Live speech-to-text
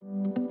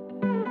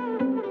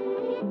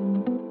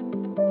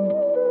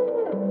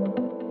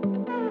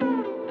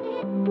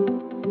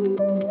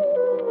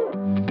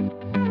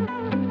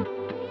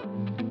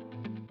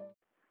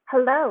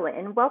Hello,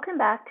 and welcome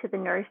back to the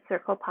Nourish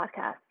Circle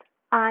podcast.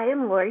 I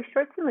am Lori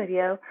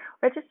Schwartz-Amudio,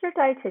 registered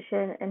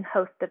dietitian and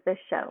host of this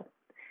show.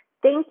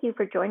 Thank you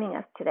for joining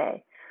us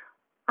today.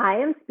 I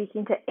am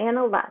speaking to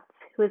Anna Lutz,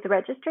 who is a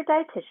registered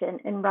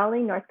dietitian in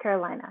Raleigh, North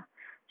Carolina.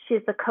 She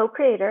is the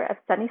co-creator of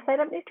Sunny Side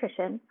Up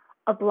Nutrition,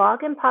 a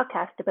blog and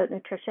podcast about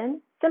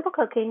nutrition, simple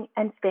cooking,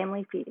 and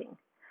family feeding.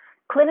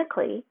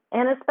 Clinically,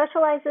 Anna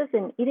specializes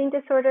in eating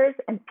disorders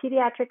and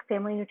pediatric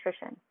family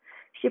nutrition.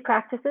 She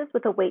practices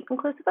with a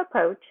weight-inclusive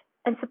approach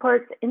and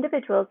supports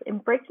individuals in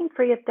breaking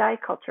free of diet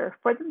culture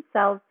for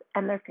themselves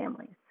and their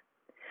families.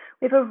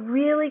 We have a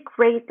really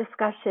great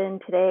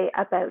discussion today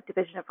about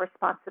division of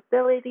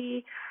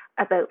responsibility,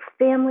 about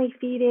family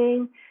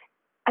feeding.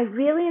 I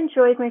really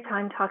enjoyed my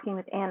time talking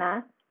with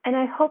Anna, and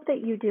I hope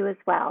that you do as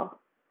well.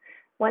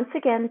 Once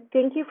again,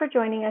 thank you for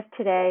joining us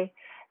today,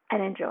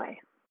 and enjoy.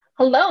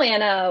 Hello,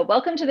 Anna.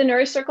 Welcome to the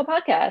Nourish Circle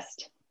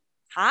podcast.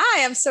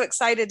 Hi, I'm so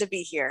excited to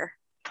be here.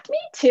 Me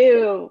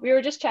too. We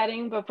were just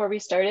chatting before we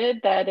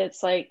started that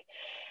it's like,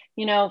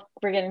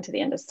 we're getting to the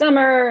end of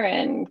summer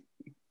and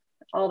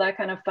all that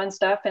kind of fun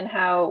stuff, and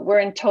how we're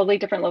in totally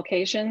different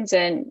locations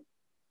and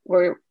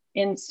we're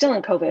still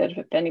in COVID,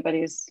 if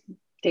anybody's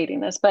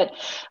dating this, but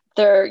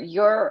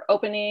you're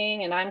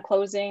opening and I'm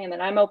closing, and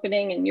then I'm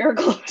opening and you're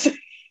closing.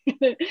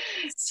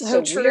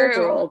 So true. Weird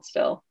world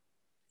still.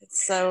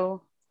 It's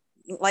so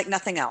like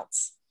nothing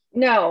else.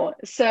 No.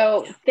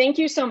 So thank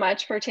you so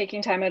much for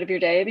taking time out of your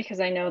day, because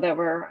I know that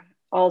we're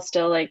all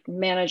still like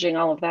managing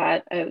all of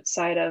that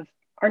outside of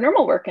our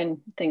normal work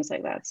and things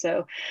like that.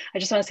 So I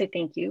just want to say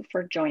thank you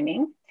for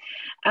joining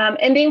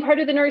and being part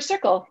of the Nourish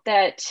Circle.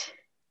 That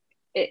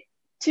it,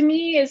 to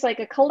me, is like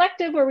a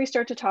collective where we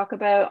start to talk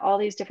about all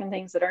these different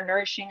things that are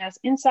nourishing us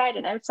inside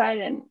and outside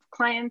and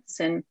clients.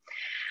 And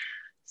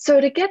so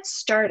to get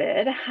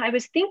started, I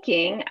was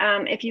thinking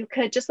if you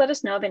could just let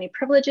us know of any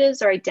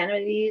privileges or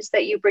identities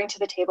that you bring to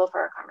the table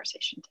for our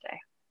conversation today.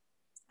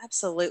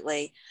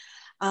 Absolutely.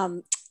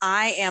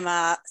 I am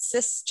a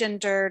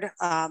cisgendered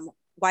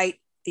white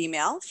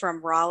female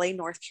from Raleigh,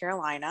 North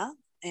Carolina,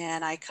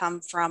 and I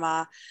come from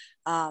a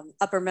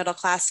upper middle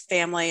class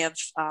family of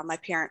my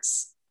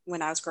parents.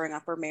 When I was growing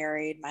up, were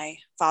married. My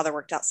father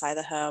worked outside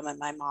the home, and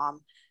my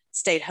mom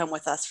stayed home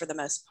with us for the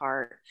most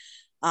part.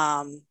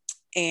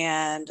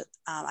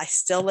 I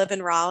still live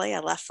in Raleigh. I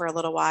left for a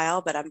little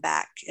while, but I'm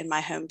back in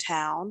my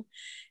hometown.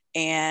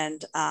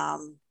 And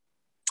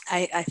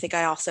I think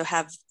I also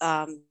have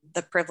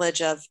the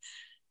privilege of,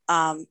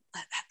 I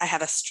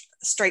have a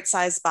straight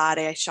size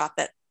body. I shop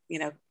at,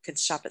 can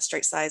shop at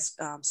straight size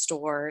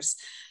stores,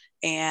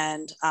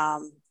 and,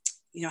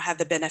 have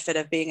the benefit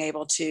of being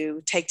able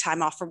to take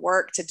time off from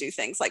work to do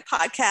things like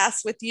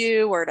podcasts with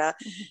you, or to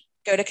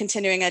go to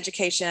continuing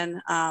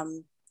education.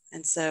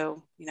 And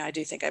so, I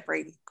do think I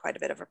bring quite a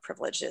bit of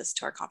privileges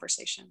to our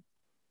conversation.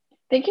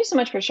 Thank you so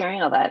much for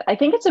sharing all that. I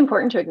think it's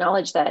important to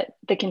acknowledge that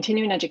the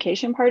continuing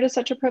education part is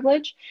such a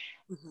privilege,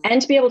 and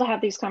to be able to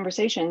have these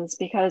conversations,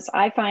 because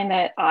I find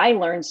that I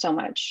learn so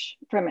much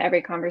from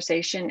every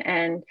conversation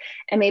and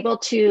am able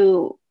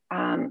to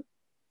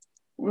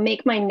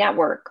make my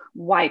network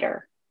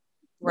wider.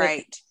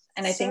 Right.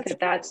 And I think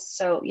that's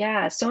so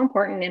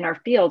important in our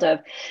field of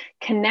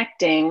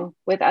connecting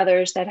with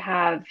others that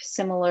have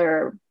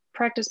similar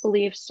practice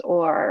beliefs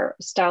or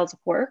styles of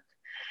work,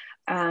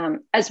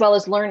 as well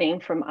as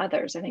learning from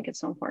others. I think it's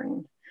so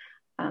important.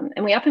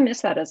 And we often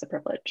miss that as a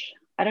privilege.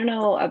 I don't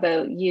know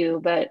about you,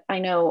 but I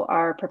know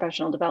our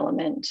professional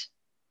development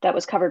that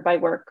was covered by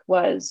work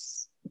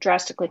was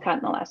drastically cut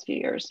in the last few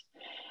years.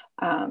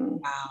 Wow.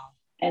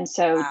 And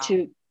so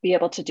to be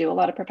able to do a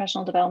lot of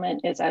professional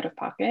development is out of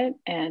pocket.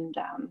 And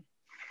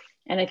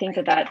I think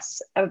that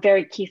that's a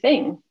very key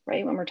thing,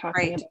 right? When we're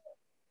talking about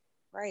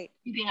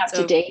being up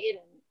to date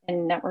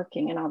and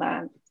networking and all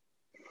that.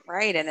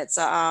 Right. And it's,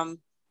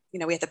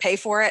 we have to pay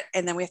for it,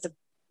 and then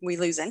we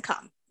lose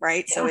income.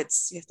 Right. Yeah. So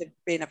you have to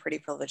be in a pretty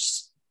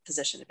privileged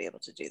position to be able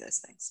to do those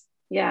things.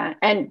 Yeah.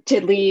 And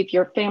to leave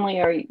your family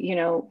or,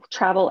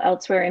 travel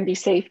elsewhere and be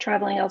safe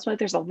traveling elsewhere.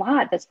 There's a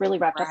lot that's really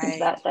wrapped up into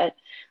that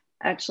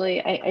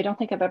actually, I don't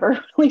think I've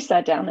ever really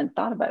sat down and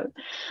thought about.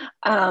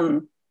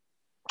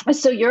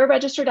 So you're a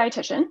registered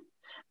dietitian.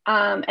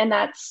 And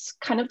that's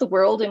kind of the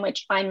world in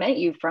which I met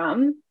you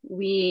from.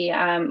 We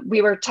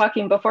were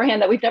talking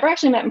beforehand that we've never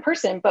actually met in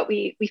person, but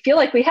we feel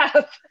like we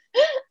have.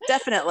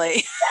 Definitely.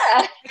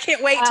 Yeah. I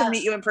can't wait to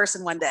meet you in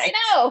person one day.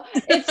 I know.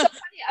 It's so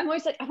funny. I'm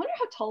always like, I wonder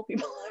how tall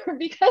people are,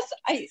 because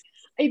I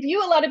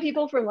view a lot of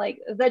people from like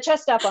the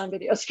chest up on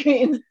video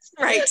screens.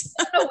 Right.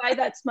 I don't know why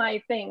that's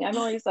my thing. I'm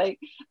always like,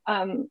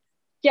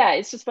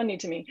 it's just funny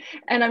to me.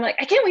 And I'm like,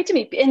 I can't wait to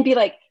meet and be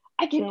like,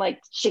 I can like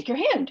shake your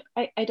hand.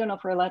 I don't know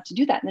if we're allowed to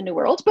do that in the new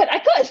world, but I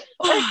could,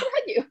 or I could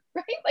hug you,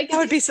 right? Like that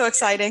would be so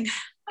exciting.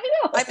 I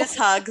know. I miss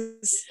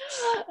hugs.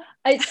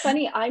 It's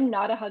funny, I'm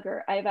not a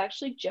hugger. I've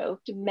actually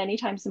joked many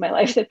times in my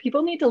life that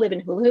people need to live in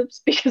hula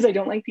hoops because I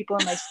don't like people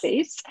in my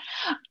space.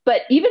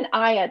 But even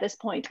I, at this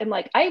point, am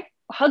like, I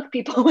hug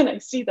people when I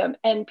see them.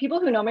 And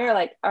people who know me are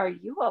like, are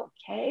you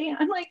okay?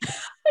 I'm like,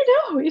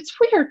 I know, it's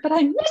weird, but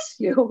I miss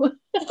you.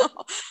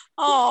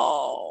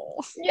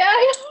 Oh, Yeah,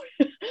 I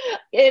know.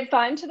 If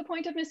I'm to the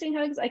point of missing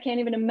hugs, I can't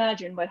even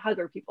imagine what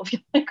hugger people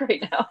feel like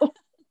right now.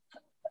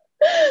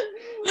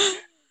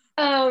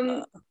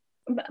 um,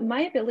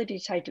 my ability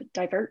to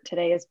divert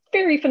today is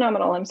very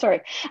phenomenal. I'm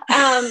sorry.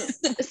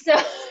 So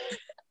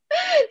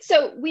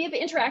so we have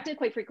interacted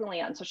quite frequently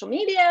on social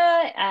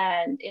media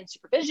and in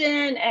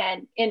supervision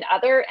and in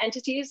other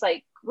entities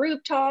like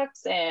group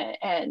talks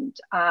and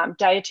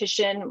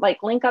dietitian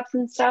like link ups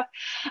and stuff.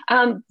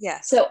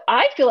 yes. So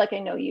I feel like I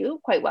know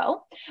you quite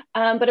well,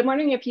 but I'm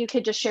wondering if you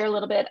could just share a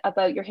little bit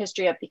about your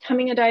history of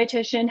becoming a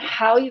dietitian,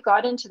 how you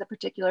got into the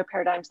particular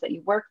paradigms that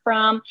you work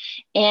from,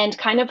 and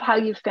kind of how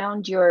you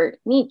found your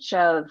niche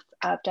of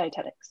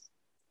dietetics.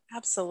 Big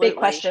Absolutely.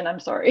 question.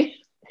 I'm sorry.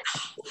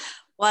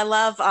 Well,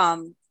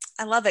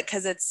 I love it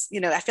because it's,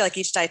 I feel like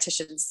each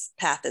dietitian's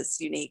path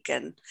is unique.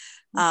 And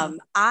Mm-hmm.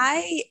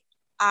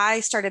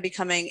 I started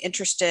becoming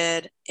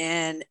interested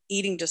in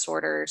eating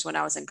disorders when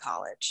I was in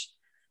college.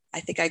 I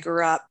think I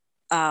grew up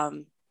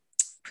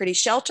pretty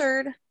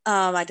sheltered.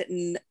 I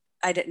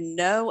didn't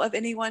know of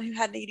anyone who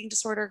had an eating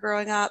disorder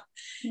growing up.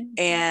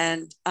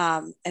 And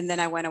then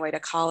I went away to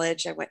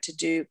college. I went to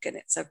Duke, and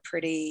it's a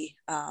pretty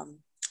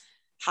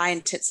high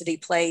intensity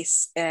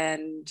place.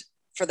 And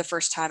for the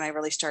first time, I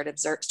really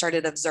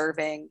started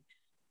observing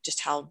just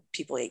how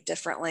people ate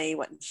differently,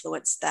 what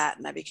influenced that,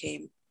 and I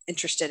became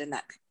interested in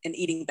that, in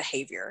eating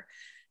behavior.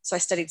 So I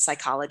studied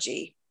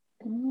psychology,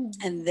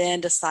 and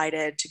then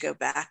decided to go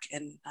back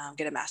and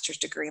get a master's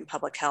degree in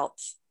public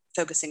health,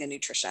 focusing in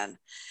nutrition.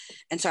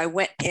 And so I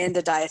went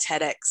into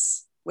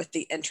dietetics with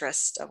the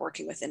interest of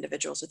working with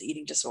individuals with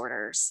eating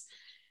disorders.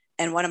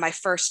 And one of my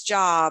first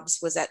jobs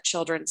was at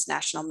Children's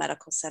National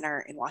Medical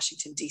Center in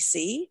Washington,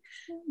 D.C.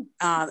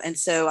 And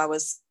so I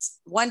was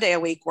one day a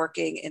week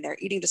working in their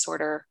eating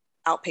disorder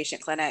outpatient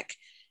clinic,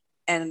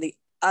 and the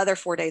other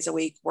 4 days a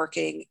week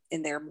working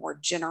in their more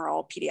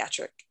general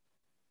pediatric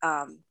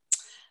um,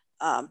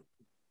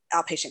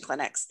 outpatient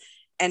clinics.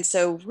 And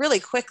so really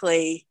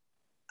quickly,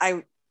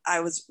 I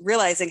was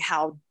realizing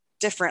how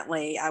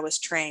differently I was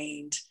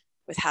trained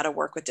with how to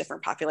work with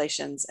different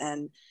populations,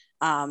 and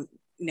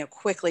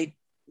quickly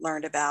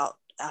learned about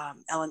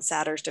Ellen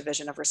Satter's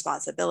division of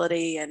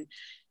responsibility, and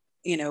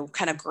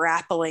kind of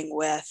grappling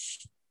with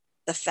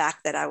the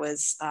fact that I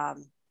was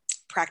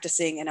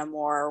practicing in a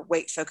more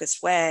weight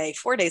focused way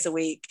 4 days a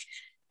week,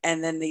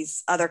 and then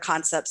these other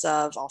concepts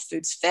of all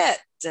foods fit,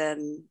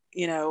 and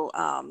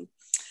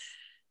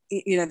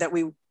that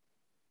we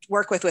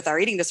work with our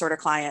eating disorder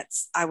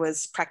clients. I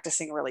was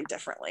practicing really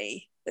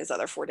differently those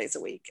other 4 days a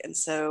week, and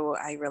so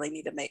I really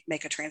need to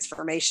make a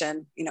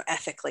transformation.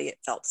 Ethically, it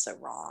felt so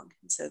wrong,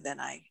 and so then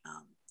I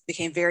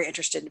became very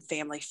interested in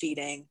family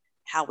feeding,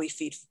 how we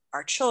feed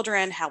our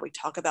children, how we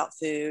talk about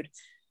food.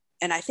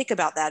 And I think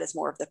about that as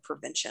more of the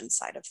prevention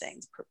side of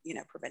things,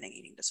 preventing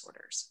eating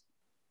disorders.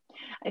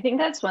 I think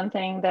that's one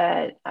thing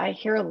that I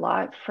hear a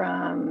lot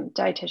from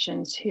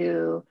dietitians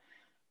who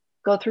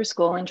go through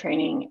school and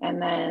training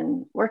and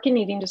then work in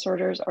eating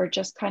disorders, or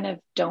just kind of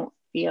don't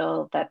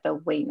feel that the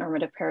weight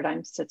normative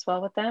paradigm sits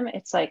well with them.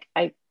 It's like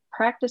I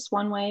practice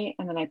one way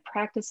and then I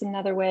practice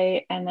another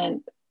way, and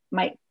then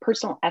my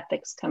personal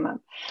ethics come up.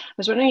 I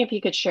was wondering if you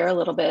could share a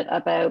little bit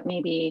about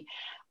maybe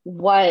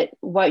what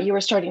you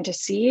were starting to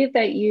see,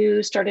 that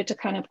you started to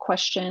kind of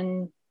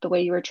question the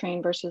way you were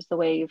trained versus the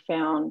way you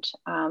found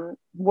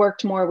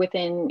worked more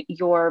within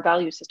your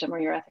value system or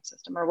your ethics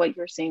system, or what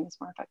you're seeing is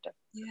more effective.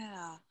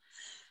 Yeah.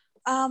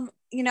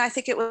 I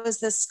think it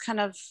was this kind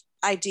of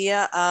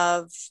idea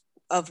of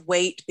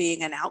weight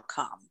being an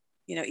outcome,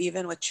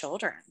 even with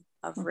children,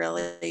 of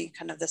really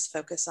kind of this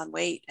focus on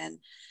weight, and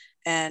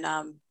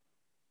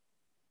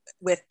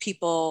with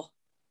people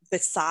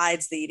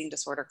besides the eating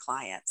disorder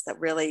clients, that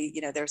really,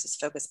 there's this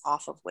focus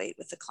off of weight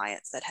with the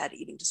clients that had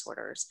eating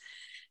disorders.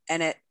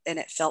 And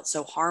it felt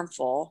so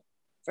harmful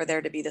for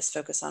there to be this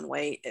focus on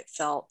weight. It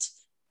felt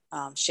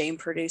shame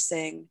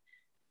producing.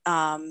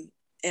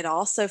 It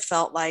also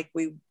felt like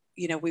I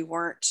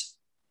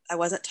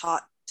wasn't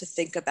taught to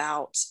think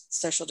about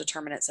social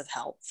determinants of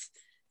health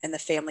and the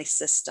family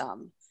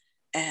system.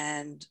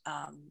 And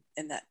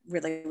that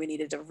really we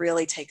needed to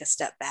really take a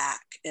step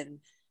back, and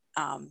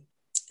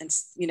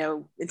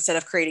instead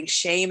of creating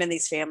shame in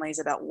these families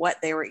about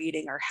what they were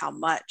eating or how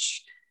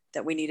much,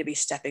 that we need to be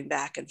stepping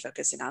back and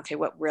focusing on, okay,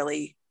 what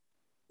really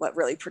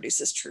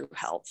produces true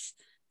health.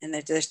 And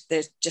there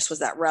just was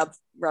that rub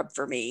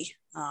for me,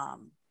 but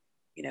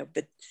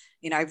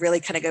I really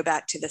kind of go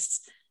back to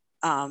this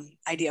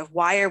idea of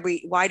why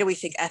do we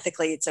think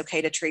ethically it's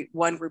okay to treat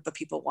one group of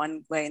people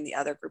one way and the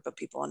other group of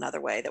people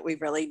another way, that we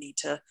really need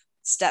to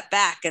step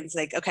back and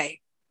think,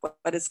 okay,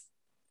 what is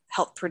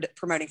health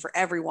promoting for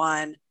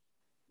everyone?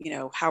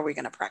 How are we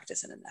going to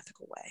practice in an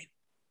ethical way?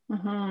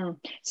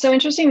 So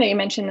interesting that you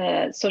mentioned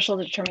the social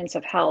determinants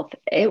of health.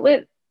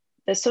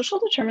 The social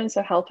determinants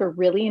of health were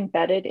really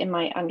embedded in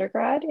my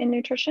undergrad in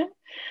nutrition.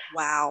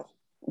 Wow.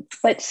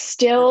 But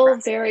still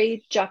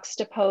very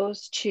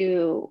juxtaposed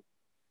to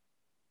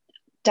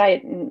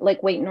diet and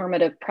like weight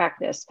normative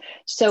practice.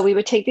 So we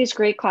would take these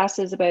great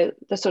classes about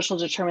the social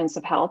determinants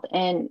of health.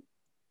 And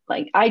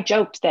like I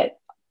joked that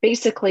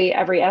basically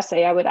every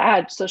essay I would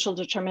add social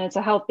determinants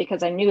of health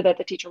because I knew that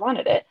the teacher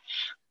wanted it.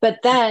 But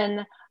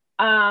then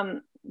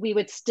we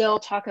would still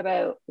talk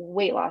about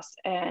weight loss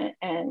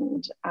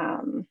and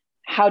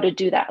how to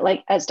do that.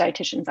 Like as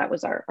dietitians, that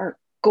was our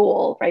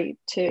goal, right?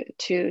 To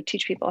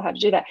teach people how to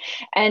do that.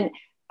 And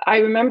I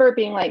remember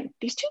being like,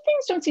 these two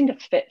things don't seem to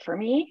fit for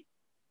me.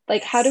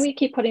 Like, how do we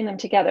keep putting them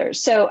together?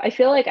 So I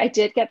feel like I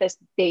did get this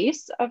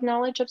base of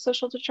knowledge of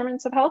social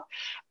determinants of health,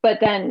 but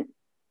then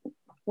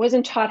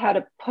wasn't taught how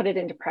to put it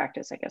into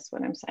practice, I guess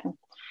what I'm saying.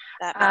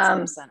 That makes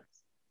some sense.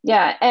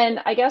 Yeah.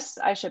 And I guess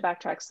I should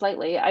backtrack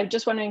slightly. I'm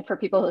just wondering for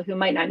people who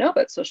might not know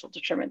about social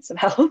determinants of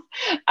health,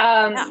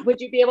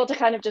 would you be able to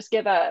kind of just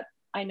give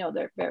I know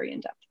they're very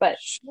in-depth, but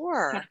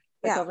sure. Kind of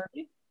quick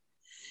overview?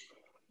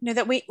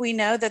 That we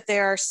know that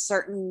there are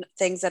certain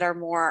things that are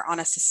more on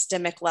a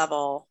systemic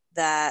level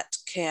that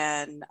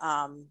can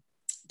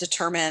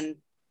determine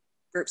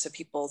groups of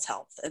people's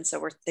health. And so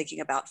we're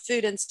thinking about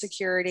food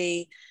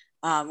insecurity.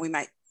 We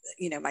might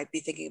be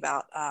thinking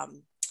about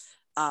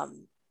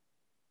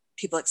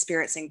people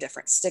experiencing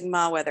different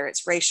stigma, whether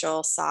it's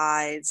racial,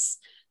 size,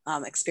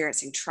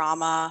 experiencing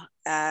trauma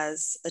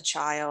as a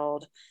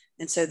child.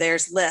 And so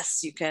there's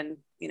lists you can,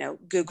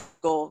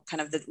 Google kind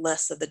of the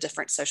lists of the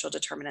different social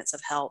determinants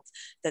of health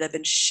that have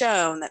been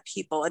shown that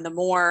people, and the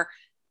more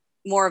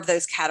of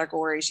those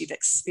categories you've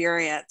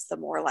experienced, the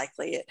more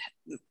likely it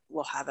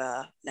will have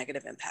a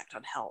negative impact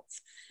on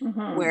health.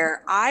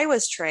 Where I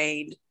was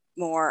trained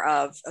more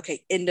of,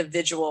 okay,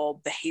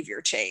 individual behavior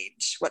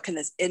change. What can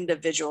this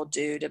individual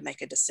do to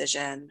make a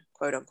decision,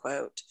 quote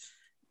unquote,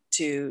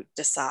 to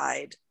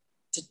decide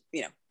to,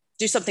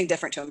 do something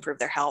different to improve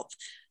their health?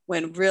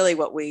 When really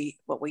what we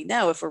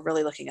know, if we're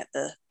really looking at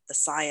the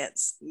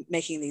science,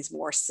 making these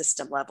more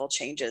system level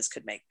changes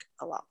could make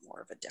a lot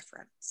more of a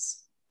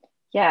difference.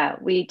 Yeah,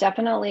 we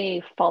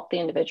definitely fault the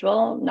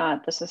individual,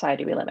 not the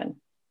society we live in.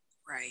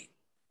 Right.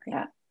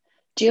 Yeah.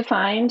 Do you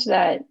find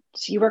that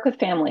you work with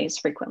families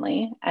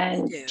frequently,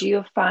 and do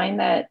you find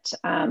that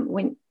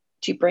when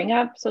do you bring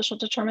up social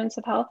determinants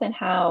of health and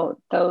how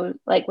those,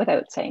 like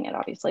without saying it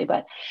obviously,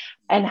 but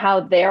and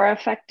how they're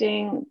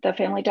affecting the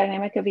family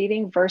dynamic of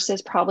eating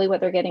versus probably what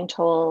they're getting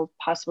told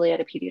possibly at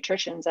a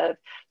pediatrician's of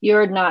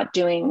you're not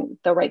doing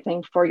the right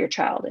thing for your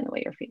child in the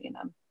way you're feeding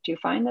them? Do you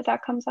find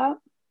that comes up?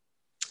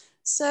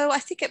 So I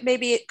think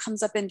it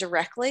comes up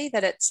indirectly,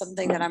 that it's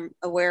something that I'm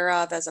aware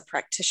of as a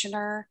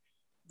practitioner,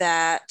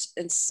 that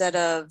instead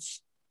of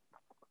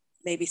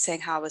maybe saying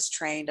how I was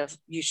trained of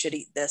you should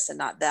eat this and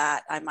not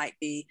that, I might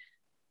be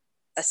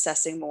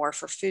assessing more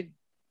for food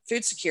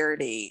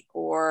security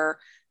or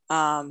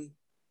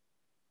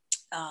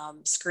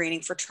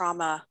screening for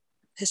trauma,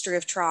 history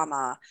of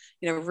trauma,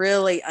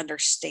 really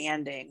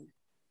understanding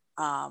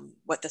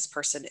what this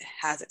person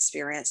has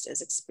experienced,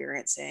 is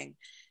experiencing,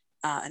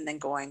 and then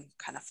going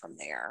kind of from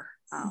there.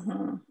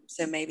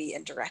 So maybe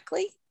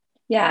indirectly.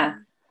 Yeah.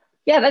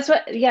 That's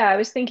what, I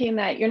was thinking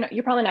that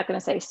you're probably not going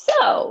to say,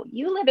 so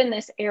you live in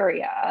this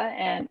area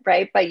and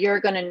right, but you're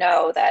going to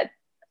know that,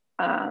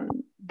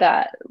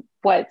 that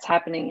what's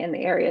happening in the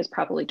area is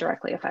probably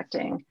directly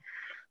affecting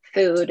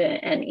food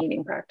and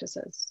eating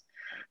practices.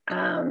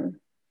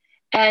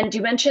 And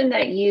you mentioned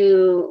that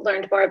you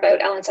learned more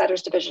about Ellen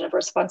Satter's division of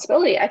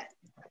responsibility. I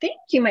think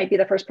you might be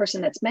the first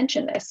person that's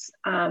mentioned this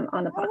on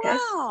the podcast.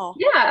 Oh,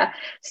 wow. Yeah.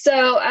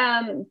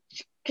 So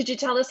could you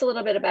tell us a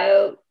little bit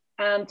about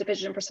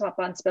division of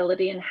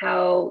responsibility and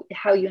how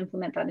you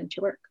implement that into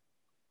your work?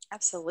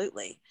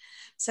 Absolutely.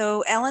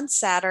 So Ellen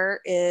Satter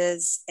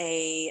is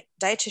a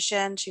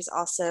dietitian. She's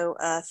also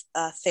a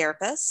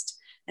therapist,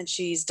 and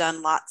she's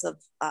done lots of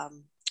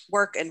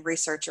work and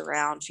research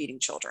around feeding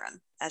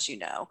children, as you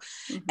know.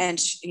 And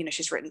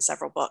she's written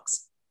several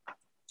books.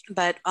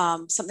 But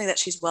something that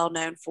she's well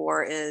known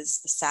for is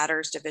the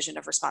Satter's division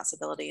of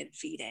responsibility in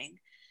feeding.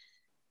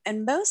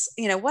 And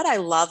what I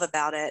love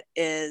about it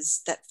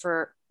is that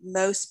for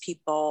most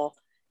people,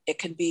 it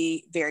can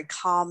be very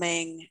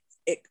calming.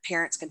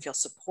 Parents can feel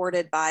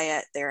supported by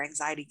it. Their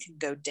anxiety can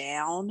go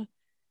down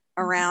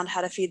around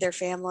how to feed their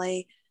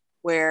family,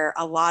 where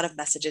a lot of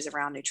messages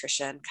around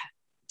nutrition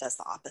does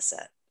the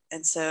opposite.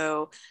 And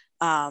so,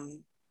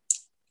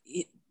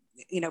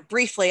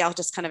 briefly, I'll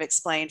just kind of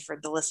explain for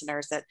the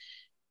listeners that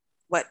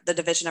what the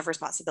division of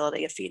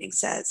responsibility of feeding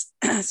says,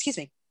 excuse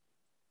me,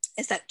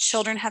 is that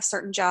children have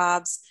certain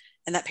jobs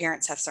and that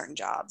parents have certain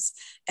jobs.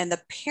 And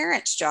the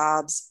parents'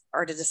 jobs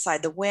are to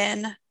decide the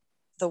when,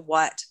 the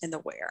what, and the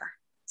where.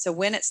 So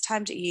when it's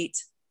time to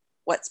eat,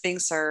 what's being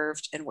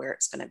served, and where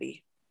it's going to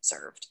be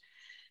served.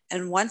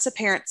 And once a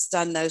parent's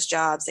done those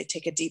jobs, they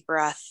take a deep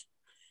breath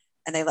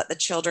and they let the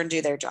children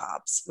do their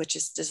jobs, which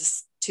is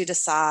just to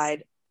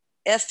decide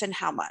if and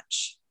how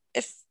much.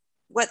 If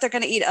what they're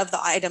going to eat of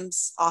the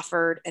items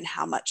offered and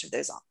how much of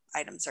those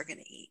items are going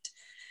to eat.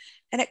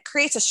 And it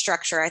creates a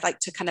structure. I like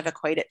to kind of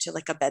equate it to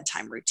like a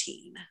bedtime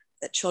routine,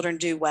 that children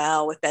do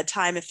well with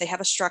bedtime if they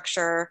have a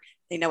structure,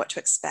 they know what to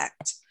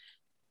expect.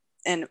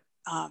 And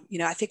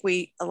I think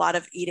a lot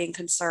of eating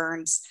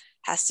concerns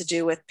has to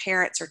do with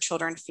parents or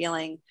children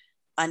feeling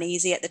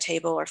uneasy at the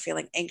table or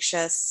feeling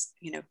anxious,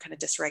 kind of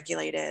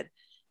dysregulated.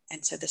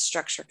 And so the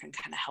structure can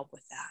kind of help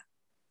with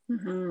that.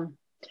 Mm-hmm.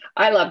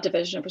 I love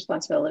division of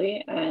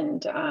responsibility.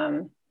 And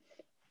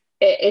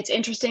it's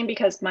interesting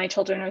because my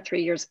children are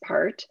 3 years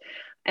apart.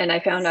 And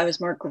I found I was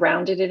more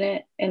grounded in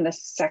it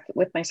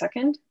with my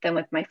second than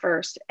with my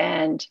first.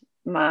 And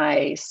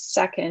my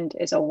second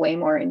is a way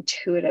more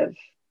intuitive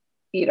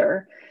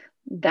eater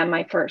than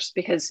my first,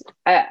 because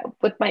I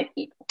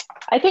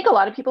think a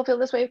lot of people feel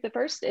this way with the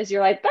first, is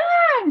you're like,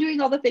 I'm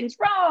doing all the things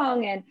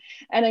wrong, and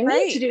I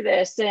need to do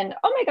this, and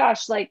oh my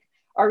gosh, like,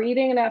 are we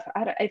eating enough?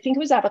 I think it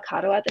was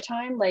avocado at the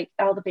time, like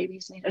all the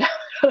babies needed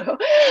avocado.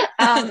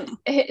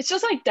 It's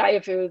just like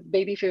diet food,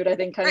 baby food, I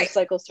think, kind of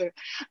cycles through.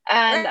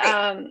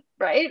 And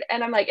right.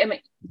 And I'm like, am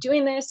I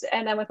doing this?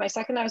 And then with my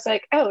second, I was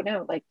like, oh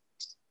no, like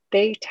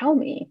they tell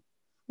me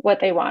what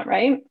they want,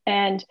 right?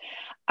 And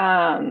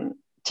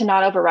to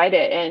not override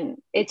it. And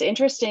it's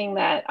interesting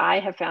that I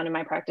have found in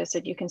my practice,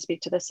 that you can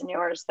speak to this in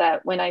yours,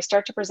 that when I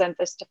start to present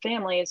this to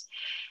families,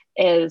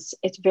 it's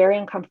very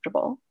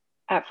uncomfortable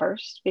at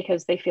first,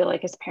 because they feel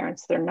like as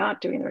parents, they're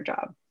not doing their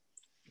job.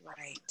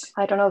 Right.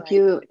 I don't know if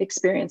you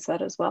experience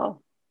that as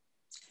well.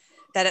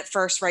 That at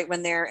first, right,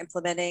 when they're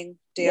implementing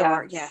DOR.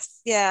 Yeah.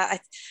 Yes. Yeah.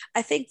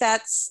 I think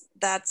that's,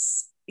 I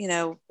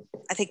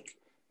think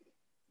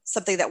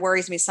something that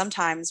worries me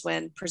sometimes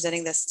when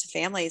presenting this to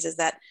families is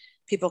that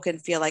people can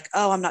feel like,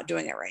 oh, I'm not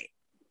doing it right.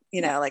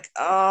 Like,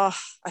 oh,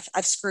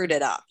 I've screwed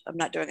it up. I'm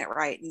not doing it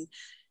right. And,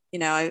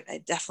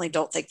 I definitely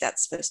don't think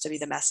that's supposed to be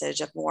the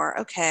message of more,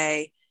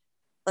 okay,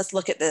 let's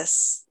look at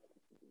this.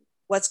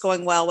 What's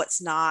going well,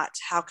 what's not?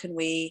 How can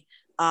we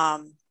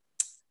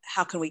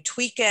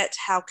tweak it?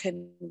 How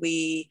can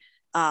we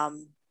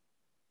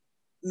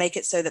make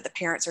it so that the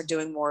parents are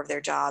doing more of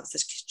their jobs,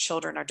 the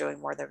children are doing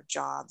more of their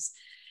jobs?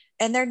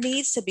 And there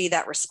needs to be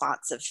that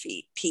responsive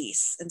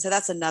piece. And so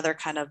that's another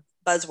kind of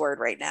buzzword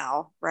right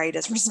now, right?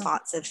 Is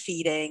responsive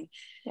feeding.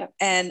 Yep.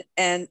 And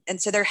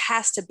so there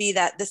has to be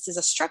that. This is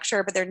a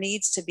structure, but there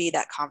needs to be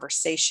that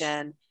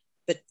conversation,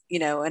 but,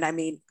 and I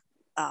mean,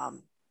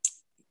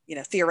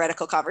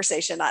 theoretical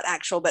conversation, not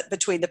actual, but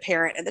between the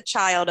parent and the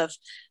child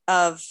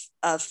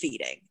of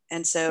feeding.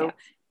 And so,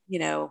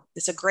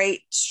 it's a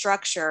great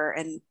structure,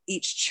 and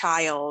each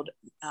child,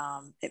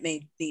 it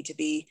may need to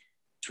be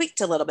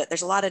tweaked a little bit.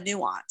 There's a lot of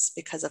nuance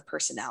because of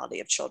personality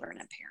of children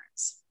and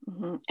parents.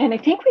 Mm-hmm. And I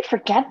think we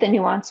forget the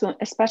nuance,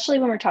 especially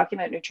when we're talking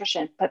about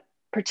nutrition, but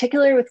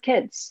particularly with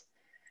kids.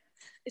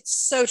 It's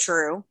so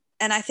true.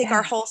 And I think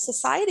our whole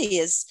society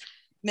is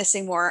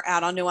missing more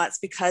out on nuance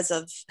because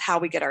of how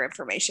we get our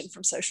information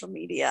from social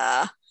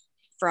media,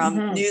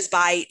 from news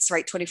bites,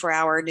 right?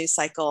 24-hour news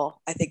cycle.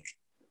 I think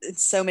in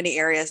so many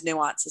areas,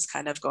 nuance is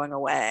kind of going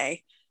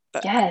away.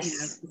 But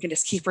we can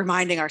just keep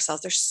reminding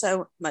ourselves there's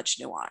so much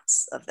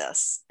nuance of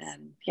this.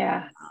 And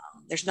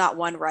there's not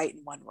one right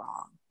and one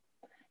wrong.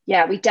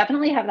 Yeah, we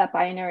definitely have that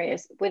binary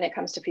when it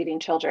comes to feeding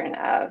children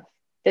of,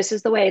 this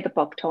is the way the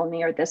book told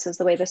me, or this is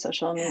the way the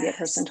social media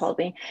person told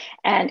me.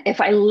 And if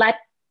I let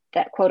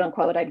that, quote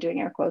unquote, I'm doing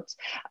air quotes,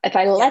 if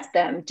I let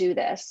them do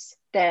this,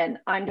 then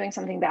I'm doing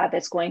something bad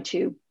that's going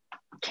to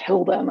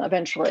kill them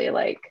eventually.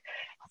 Like,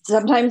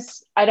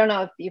 sometimes, I don't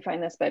know if you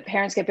find this, but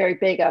parents get very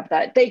big of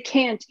that. They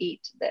can't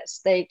eat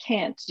this. They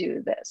can't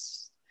do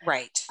this.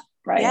 Right.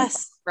 Right.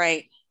 Yes.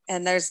 Right.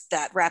 And there's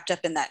that wrapped up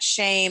in that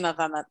shame of,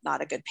 I'm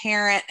not a good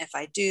parent if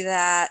I do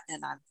that.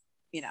 And I'm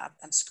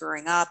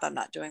screwing up. I'm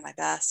not doing my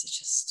best. It's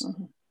just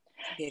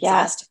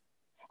exhausting.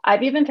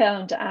 I've even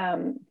found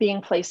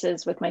being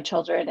places with my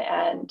children,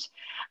 and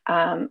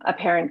a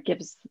parent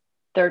gives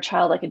their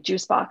child like a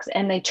juice box,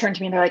 and they turn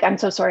to me and they're like, I'm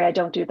so sorry, I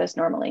don't do this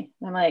normally.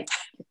 And I'm like,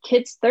 the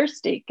kid's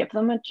thirsty, give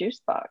them a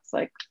juice box,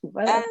 like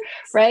whatever.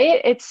 Right.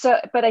 It's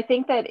but I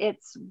think that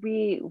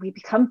we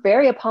become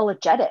very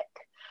apologetic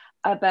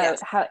about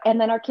how, and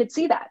then our kids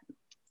see that,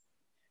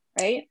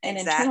 right, and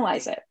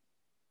internalize it.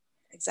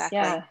 Exactly.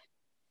 Yeah.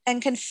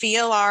 And can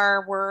feel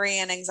our worry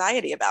and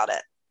anxiety about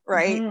it,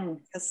 right?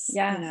 Because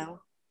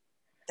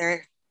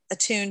they're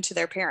attuned to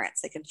their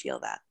parents, they can feel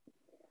that.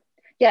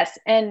 Yes.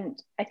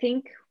 And I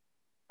think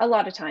a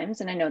lot of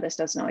times, and I know this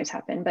doesn't always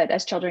happen, but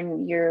as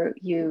children,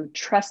 you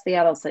trust the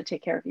adults that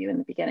take care of you in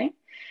the beginning,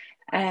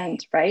 and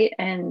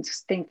and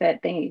think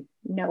that they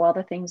know all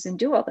the things and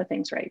do all the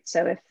things right.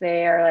 So if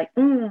they are like,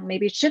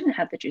 maybe I shouldn't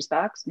have the juice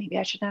box, maybe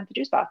I shouldn't have the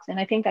juice box. And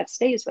I think that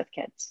stays with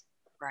kids.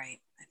 Right.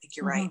 I think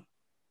you're right.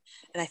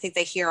 And I think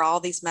they hear all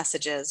these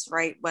messages,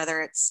 right?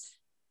 Whether it's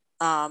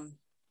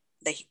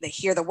they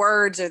hear the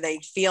words or they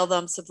feel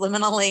them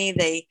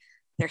subliminally,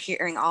 they're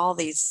hearing all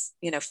these,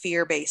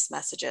 fear-based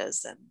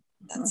messages. And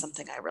that's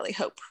something I really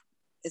hope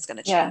is going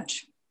to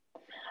change.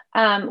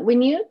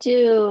 When you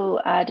do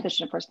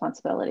division of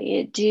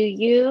responsibility, do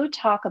you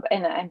talk about,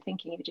 and I'm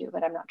thinking you do,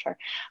 but I'm not sure,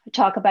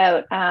 talk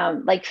about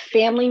like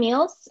family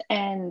meals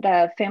and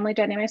the family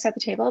dynamics at the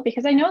table?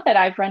 Because I know that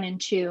I've run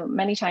into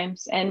many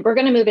times, and we're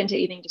going to move into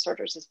eating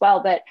disorders as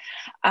well. But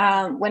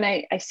when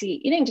I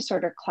see eating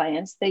disorder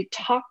clients, they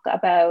talk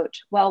about,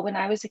 well, when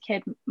I was a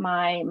kid,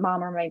 my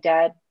mom or my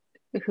dad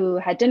who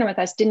had dinner with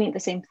us didn't eat the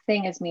same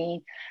thing as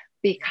me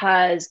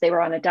because they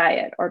were on a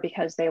diet or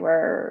because they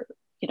were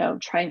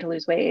trying to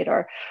lose weight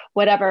or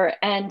whatever.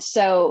 And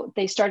so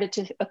they started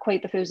to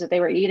equate the foods that they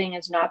were eating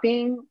as not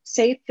being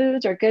safe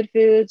foods or good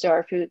foods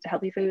or foods,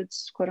 healthy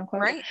foods, quote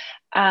unquote. Right.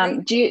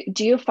 Right.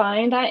 Do you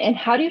find that? And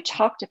how do you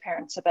talk to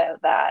parents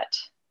about that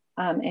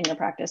in your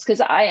practice?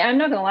 Because I'm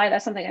not going to lie,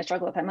 that's something I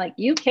struggle with. I'm like,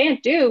 you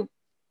can't do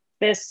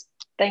this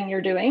thing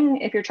you're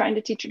doing if you're trying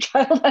to teach your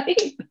child how to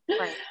eat.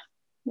 Right.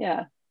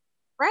 Yeah.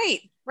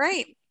 Right.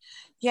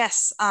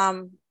 Yes.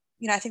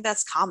 I think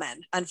that's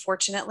common,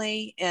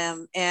 unfortunately.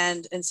 And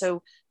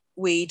so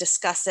we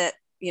discuss it,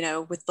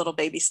 with little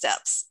baby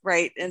steps.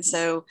 Right. And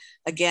so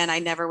again, I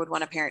never would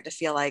want a parent to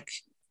feel like,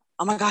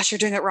 oh my gosh, you're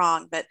doing it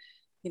wrong. But,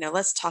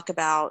 let's talk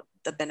about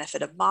the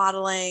benefit of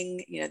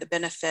modeling, the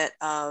benefit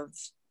of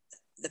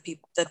the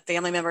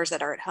family members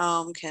that are at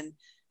home. Can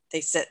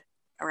they sit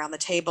around the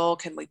table?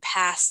 Can we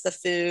pass the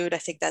food? I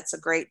think that's a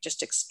great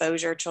just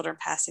exposure, children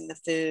passing the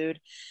food.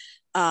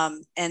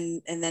 And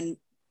then,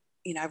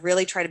 I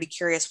really try to be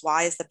curious,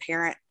 why is the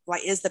parent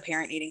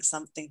eating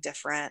something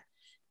different?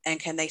 And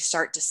can they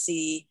start to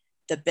see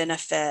the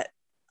benefit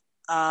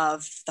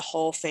of the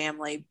whole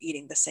family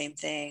eating the same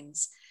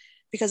things?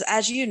 Because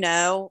as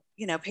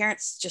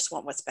parents just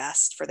want what's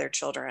best for their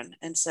children.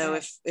 And so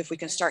if we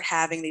can start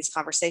having these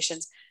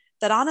conversations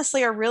that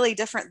honestly are really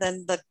different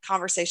than the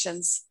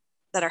conversations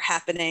that are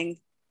happening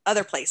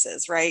other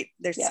places, right?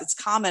 It's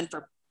common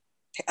for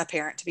a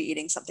parent to be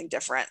eating something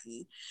different.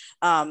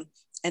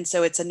 And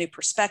so it's a new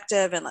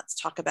perspective, and let's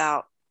talk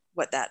about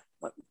what that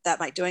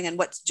might doing and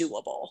what's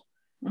doable,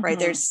 right?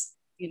 I've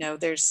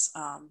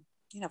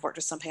worked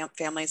with some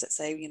families that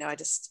say, I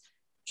just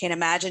can't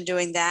imagine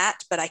doing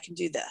that, but I can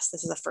do this.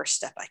 This is a first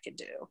step I can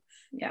do.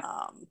 Yeah.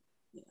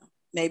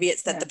 Maybe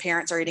it's that the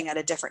parents are eating at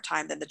a different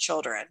time than the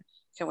children.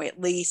 Can we at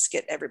least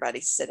get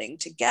everybody sitting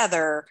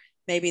together?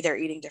 Maybe they're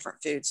eating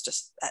different foods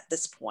just at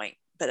this point,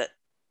 but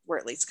we're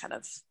at least kind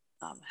of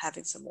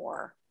having some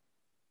more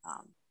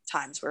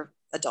times where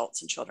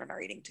adults and children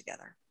are eating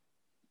together.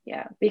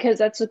 Yeah, because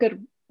that's a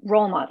good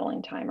role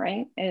modeling time,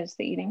 right? Is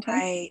the eating time.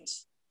 Right.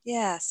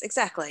 Yes,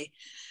 exactly.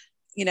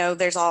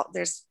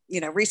 There's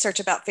research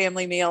about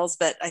family meals,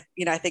 but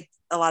I think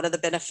a lot of the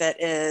benefit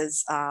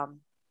is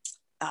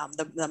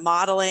the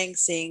modeling,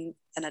 seeing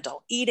an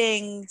adult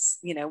eating,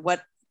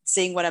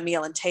 seeing what a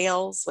meal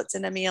entails, what's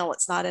in a meal,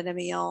 what's not in a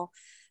meal,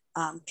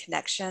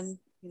 connection,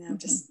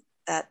 just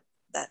that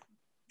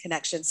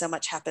connection. So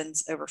much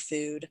happens over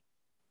food.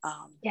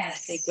 Yes. I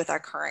think with our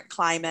current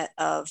climate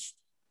of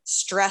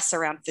stress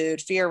around food,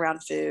 fear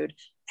around food,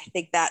 I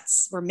think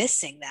we're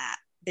missing that,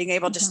 being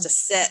able just to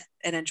sit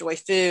and enjoy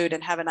food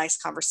and have a nice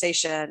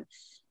conversation,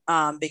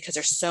 because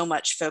there's so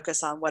much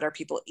focus on what are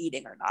people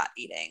eating or not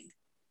eating.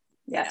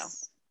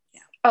 Yes.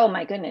 Yeah. Oh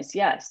my goodness.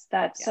 Yes.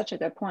 That's such a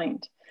good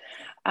point.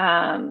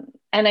 And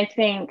I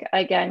think,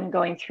 again,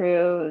 going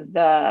through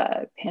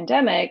the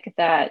pandemic,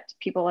 that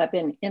people have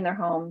been in their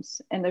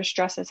homes and their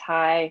stress is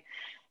high.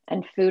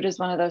 And food is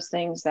one of those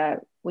things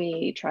that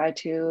we try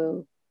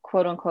to,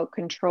 quote unquote,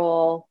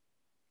 control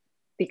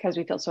because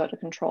we feel so out of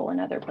control in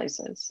other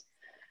places.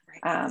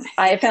 Right.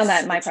 I found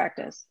that in my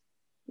practice.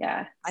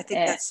 Yeah. I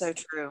think that's so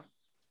true.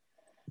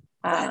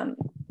 And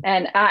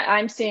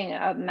I'm seeing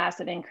a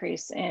massive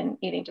increase in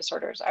eating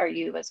disorders. Are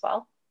you as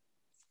well?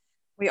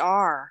 We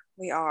are.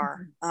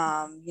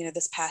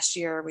 This past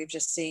year, we've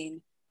just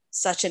seen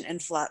such an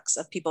influx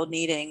of people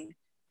needing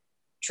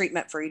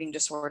treatment for eating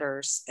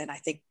disorders. And I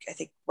think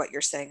what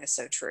you're saying is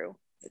so true.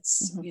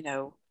 It's,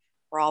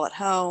 we're all at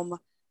home.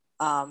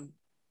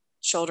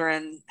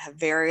 Children have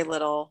very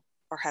little,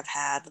 or have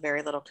had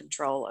very little,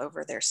 control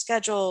over their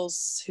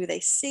schedules, who they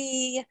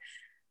see,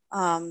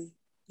 going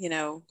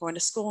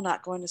to school,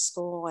 not going to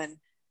school. And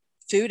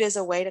food is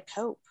a way to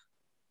cope.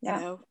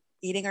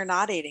 Eating or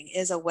not eating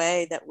is a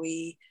way that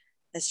we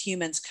as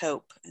humans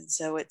cope. And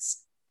so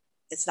it's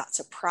not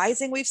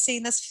surprising we've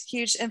seen this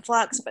huge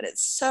influx, but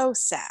it's so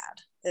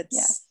sad.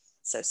 It's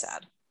so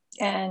sad.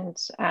 Yeah. And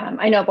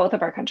I know both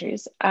of our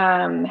countries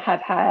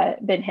have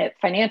been hit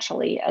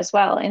financially as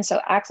well. And so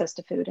access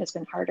to food has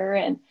been harder.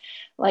 And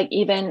like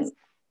even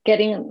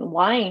getting in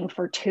line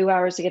for 2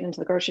 hours to get into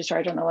the grocery store,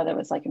 I don't know what it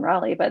was like in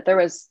Raleigh, but there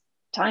was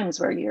times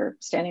where you're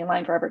standing in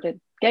line forever to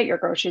get your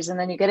groceries, and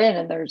then you get in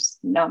and there's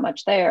not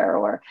much there,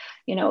 or,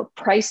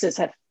 prices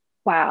have,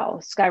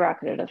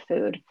 skyrocketed of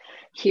food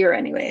here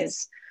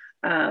anyways.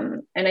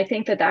 And I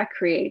think that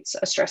creates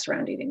a stress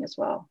around eating as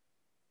well.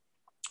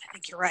 I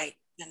think you're right.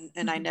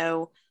 And I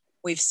know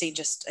we've seen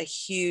just a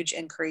huge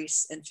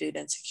increase in food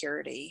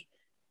insecurity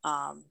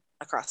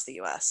across the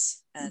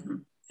U.S.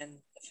 and a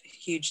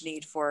huge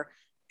need for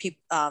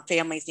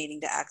families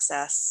needing to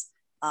access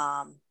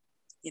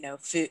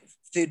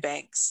food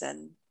banks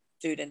and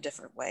food in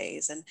different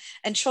ways,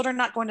 and children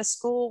not going to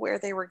school where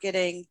they were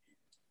getting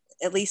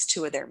at least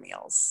 2 of their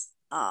meals.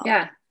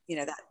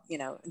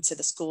 And so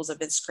the schools have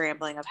been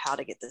scrambling of how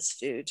to get this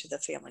food to the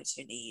families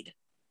who need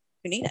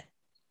it.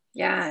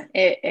 Yeah,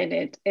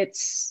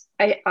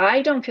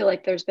 I don't feel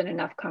like there's been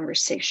enough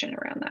conversation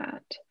around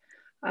that,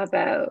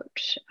 about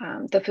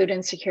the food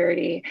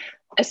insecurity,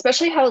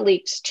 especially how it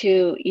leaks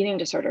to eating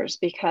disorders,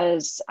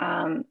 because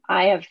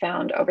I have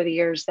found over the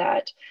years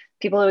that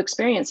people who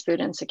experience food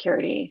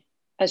insecurity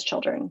as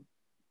children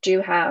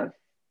can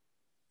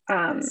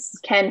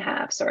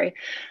have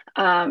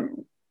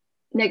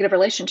negative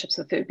relationships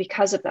with food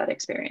because of that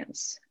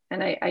experience.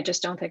 And I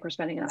just don't think we're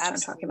spending enough time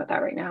talking about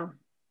that right now.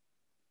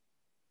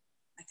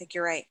 I think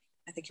you're right.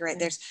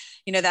 There's,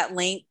 that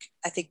link.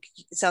 I think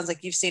it sounds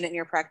like you've seen it in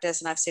your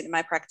practice, and I've seen it in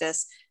my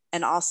practice.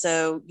 And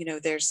also,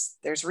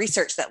 there's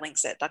research that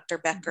links it. Dr.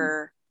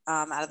 Becker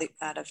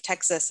out of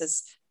Texas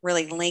has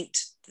really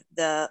linked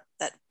that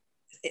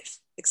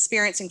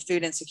experiencing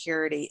food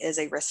insecurity is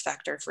a risk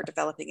factor for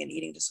developing an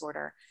eating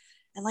disorder.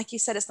 And like you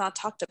said, it's not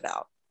talked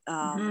about,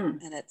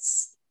 and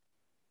it's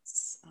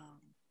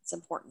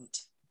important.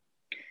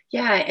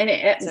 Yeah,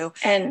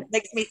 and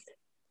makes me.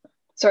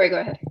 Sorry, go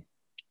ahead.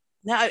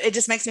 No, it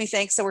just makes me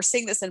think. So we're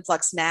seeing this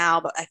influx now,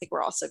 but I think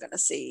we're also going to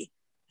see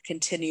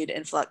continued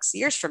influx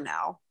years from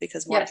now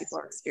because more people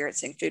are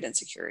experiencing food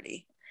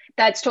insecurity.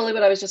 That's totally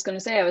what I was just going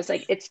to say. I was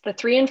like, it's the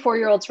 3 and 4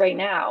 year olds right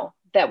now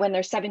that when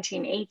they're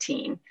 17,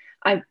 18,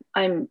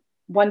 I'm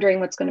wondering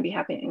what's going to be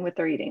happening with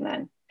their eating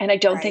then. And I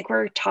don't think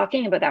we're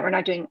talking about that. We're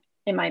not doing,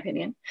 in my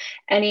opinion,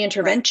 any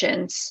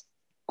interventions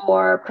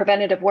or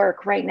preventative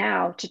work right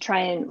now to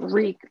try and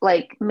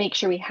make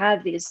sure we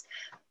have these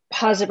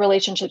positive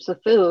relationships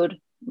with food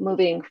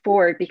moving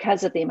forward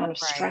because of the amount of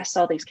stress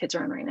all these kids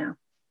are in right now.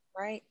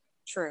 Right.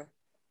 True.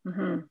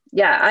 Mm-hmm.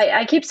 Yeah.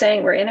 I keep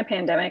saying we're in a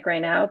pandemic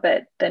right now,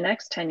 but the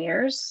next 10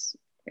 years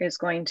is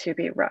going to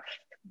be rough.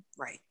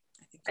 Right.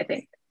 I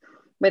think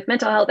with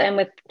mental health and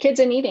with kids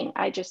and eating,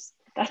 I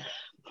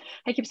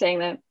keep saying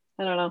that.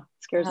 I don't know. It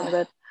scares me,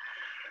 but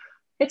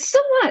it's so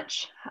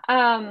much.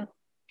 And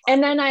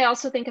then I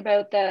also think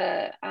about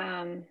the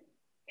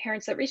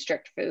parents that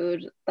restrict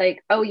food,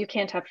 like, oh, you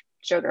can't have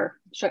sugar.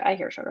 I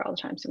hear sugar all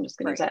the time, so I'm just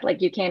going to use that.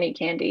 Like, you can't eat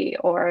candy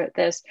or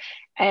this,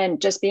 and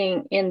just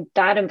being in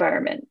that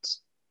environment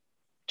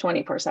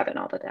 24/7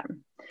 all the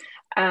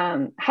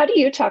time. How do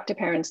you talk to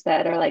parents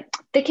that are like,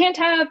 they can't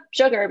have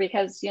sugar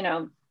because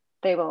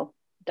they will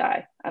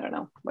die? I don't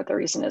know what the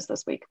reason is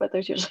this week, but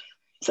there's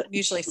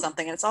usually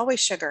something, and it's always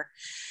sugar.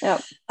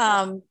 Yeah.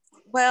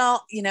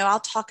 Well, I'll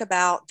talk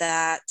about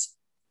that.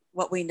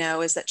 What we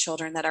know is that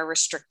children that are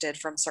restricted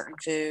from certain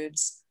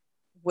foods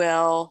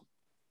will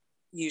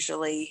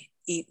usually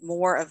eat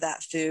more of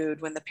that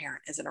food when the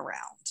parent isn't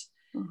around.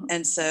 Mm-hmm.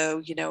 And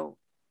so,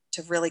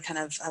 to really kind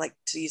of, I like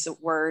to use the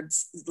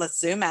words, let's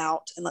zoom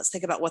out and let's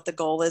think about what the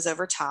goal is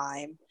over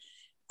time.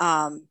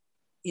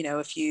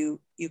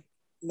 If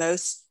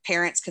most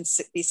parents can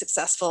be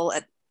successful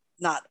at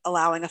not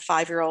allowing a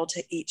 5-year-old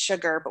to eat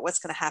sugar, but what's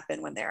going to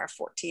happen when they're a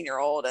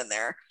 14-year-old and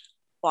they're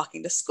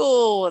walking to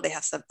school, they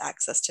have some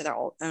access to their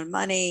own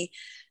money.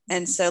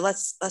 And so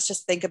let's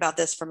just think about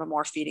this from a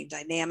more feeding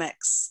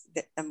dynamics,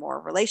 a more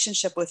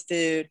relationship with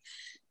food,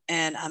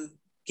 and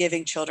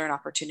giving children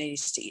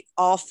opportunities to eat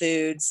all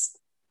foods,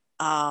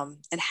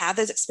 and have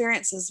those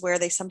experiences where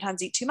they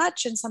sometimes eat too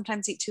much and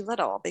sometimes eat too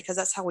little, because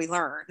that's how we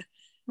learn.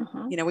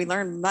 Mm-hmm. We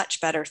learn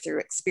much better through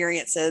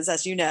experiences,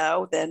 as you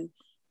know, than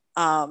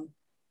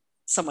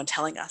someone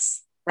telling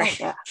us, right?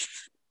 Oh,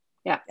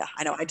 yeah,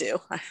 I know I do.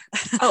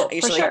 Oh,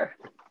 for sure.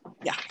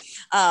 Yeah.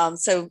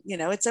 So,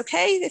 it's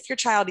okay if your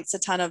child eats a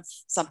ton of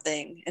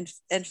something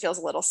and feels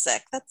a little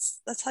sick.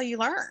 That's how you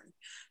learn.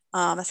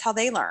 That's how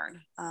they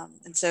learn.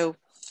 And so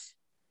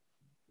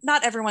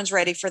not everyone's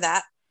ready for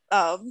that,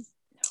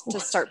 to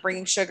start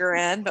bringing sugar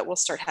in, but we'll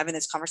start having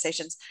those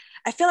conversations.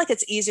 I feel like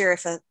it's easier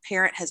if a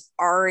parent has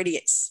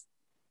already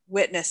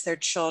witnessed their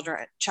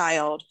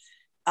child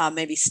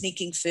maybe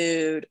sneaking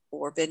food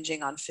or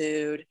binging on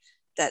food,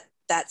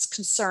 that's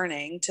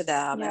concerning to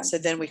them. Yeah. And so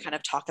then we kind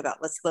of talk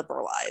about, let's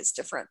liberalize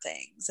different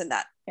things. And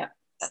that's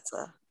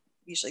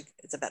usually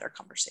it's a better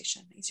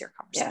conversation, easier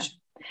conversation.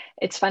 Yeah.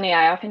 It's funny.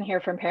 I often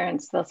hear from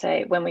parents, they'll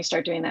say, when we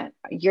start doing that,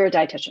 you're a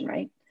dietitian,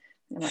 right?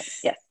 And I'm like,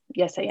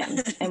 yes, I am.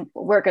 And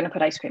we're going to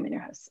put ice cream in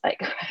your house, like,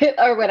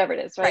 or whatever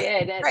it is.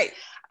 Right. Right.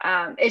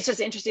 It's just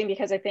interesting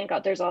because I think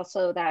there's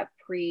also that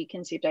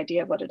preconceived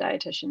idea of what a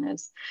dietitian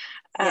is.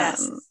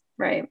 Yes.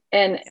 Right.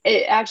 And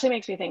it actually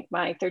makes me think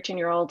my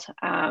 13-year-old,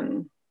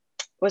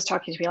 was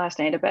talking to me last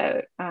night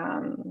about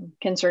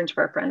concerns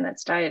for a friend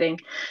that's dieting.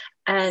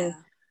 And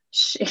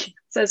she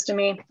says to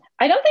me,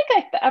 I don't think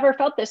I've ever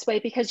felt this way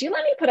because you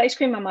let me put ice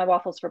cream on my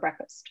waffles for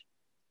breakfast.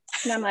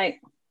 And I'm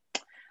like,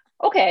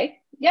 okay,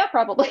 yeah,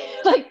 probably.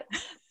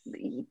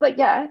 But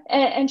yeah.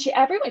 And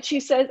she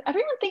says,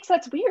 everyone thinks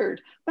that's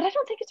weird, but I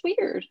don't think it's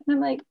weird. And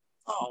I'm like,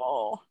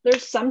 oh,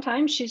 there's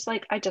sometimes she's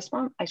like, I just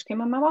want ice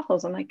cream on my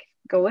waffles. I'm like,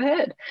 go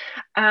ahead.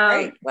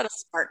 Right. What a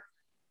smart.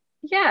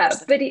 Yeah,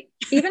 but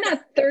even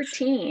at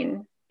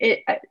 13,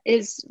 it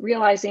is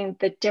realizing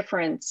the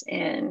difference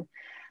in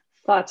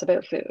thoughts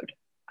about food.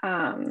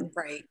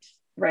 Right.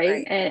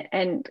 Right. Right.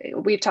 And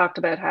we've talked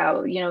about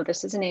how,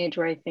 this is an age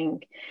where I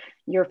think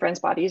your friends'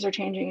 bodies are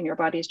changing and your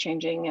body is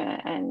changing,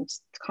 and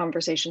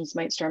conversations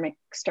might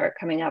start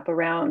coming up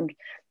around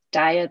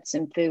diets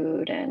and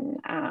food, and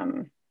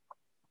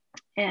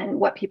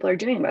what people are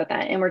doing about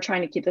that. And we're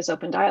trying to keep this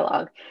open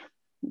dialogue.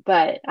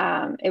 But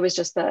it was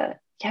just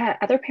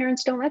other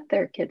parents don't let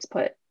their kids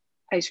put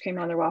ice cream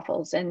on their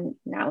waffles, and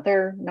now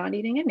they're not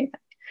eating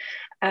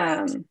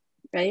anything.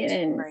 Right.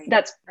 And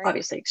that's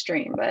obviously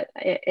extreme, but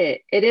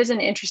it is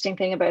an interesting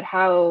thing about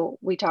how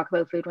we talk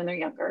about food when they're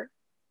younger,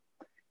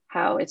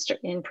 how it's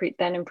in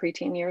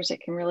preteen years,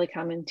 it can really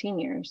come in teen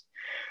years.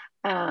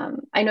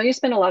 I know you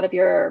spend a lot of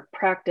your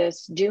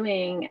practice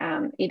doing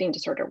eating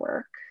disorder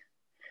work.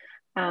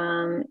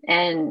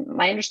 And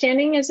my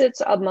understanding is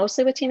it's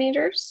mostly with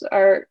teenagers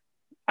or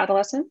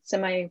adolescents.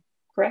 Am I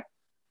correct?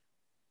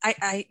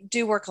 I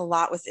do work a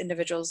lot with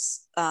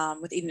individuals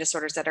with eating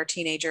disorders that are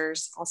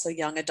teenagers, also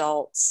young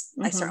adults.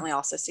 I certainly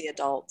also see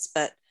adults,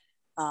 but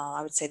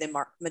I would say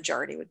the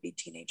majority would be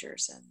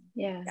teenagers and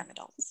young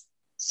adults.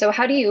 So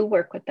how do you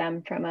work with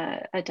them from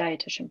a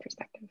dietitian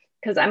perspective?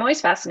 Because I'm always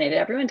fascinated.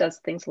 Everyone does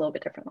things a little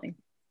bit differently.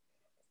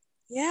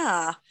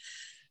 Yeah.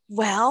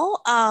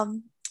 Well,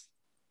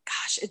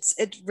 gosh,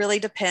 it really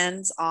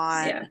depends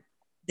on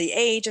the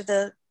age of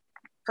the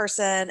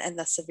person and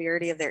the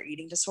severity of their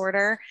eating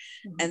disorder.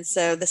 And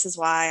so this is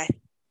why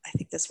I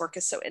think this work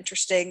is so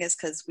interesting, is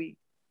because we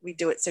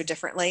do it so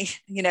differently.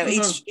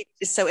 Each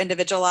is so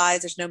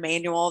individualized. There's no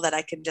manual that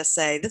I can just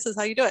say, this is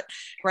how you do it.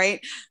 Right.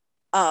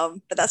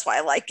 But that's why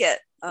I like it.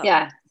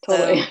 Yeah,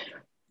 totally. So,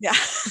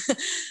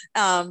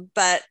 yeah.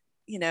 But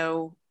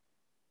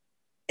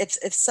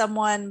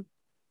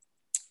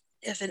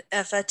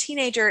if a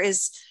teenager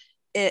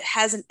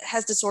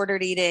has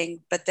disordered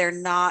eating, but they're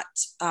not,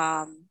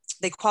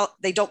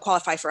 they don't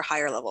qualify for a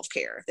higher level of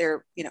care.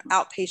 They're,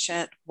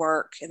 outpatient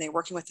work, and they're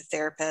working with a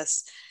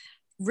therapist.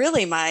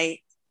 Really, my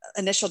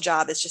initial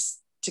job is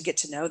just to get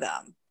to know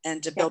them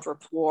and to build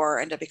rapport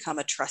and to become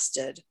a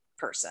trusted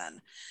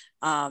person.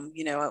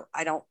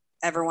 I don't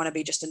ever want to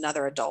be just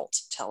another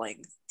adult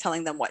telling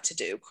them what to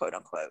do, quote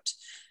unquote.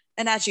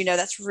 And as you know,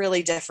 that's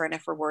really different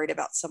if we're worried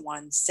about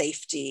someone's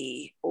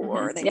safety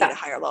or they need a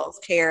higher level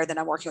of care. Then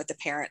I'm working with the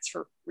parents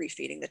for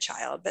refeeding the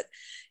child. But,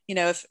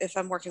 if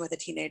I'm working with a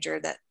teenager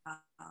that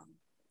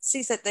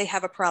sees that they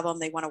have a problem,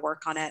 they want to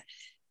work on it,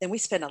 then we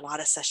spend a lot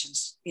of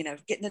sessions,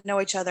 getting to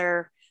know each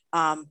other,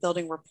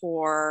 building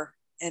rapport,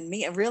 and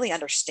me really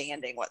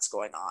understanding what's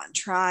going on,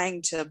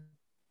 trying to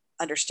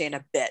understand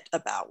a bit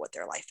about what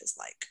their life is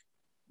like.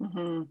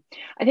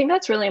 I think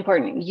that's really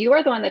important. You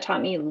are the one that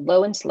taught me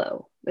low and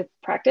slow with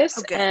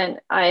practice. And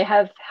I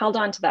have held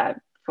on to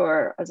that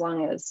for as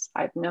long as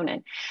I've known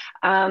it.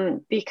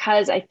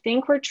 Because I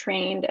think we're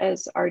trained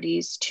as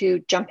RDs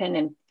to jump in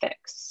and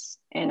fix.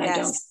 And I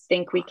don't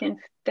think we can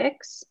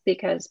fix,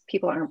 because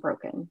people aren't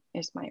broken,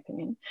 is my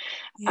opinion.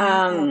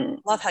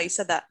 Love how you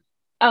said that.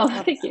 Oh,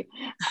 thank you.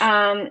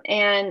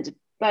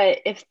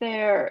 But if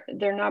they're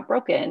not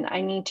broken,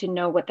 I need to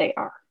know what they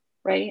are,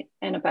 right?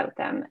 And about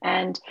them.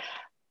 And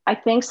I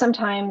think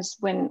sometimes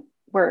when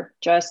we're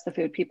just the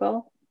food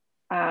people,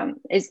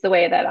 is the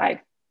way that I've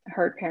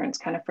heard parents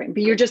kind of frame,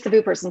 but you're just the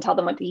food person, tell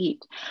them what to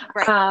eat.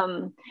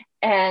 Right.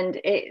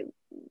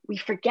 We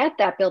forget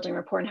that building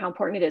rapport and how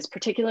important it is,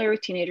 particularly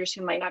with teenagers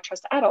who might not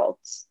trust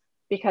adults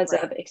because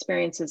of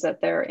experiences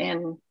that they're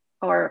in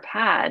or have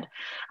had.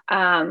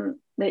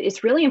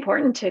 It's really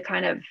important to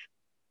kind of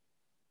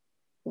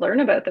learn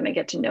about them and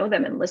get to know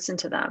them and listen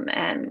to them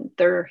and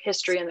their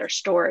history and their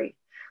story.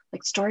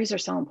 Like, stories are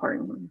so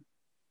important.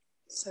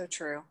 So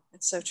true.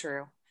 It's so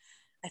true.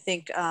 I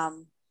think, I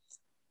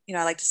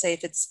like to say,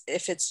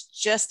 if it's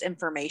just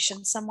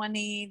information someone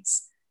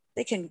needs,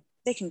 they can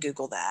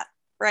Google that,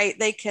 right?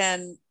 They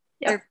can,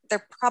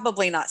 they're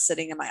probably not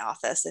sitting in my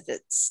office.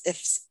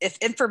 If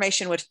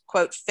information would,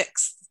 quote,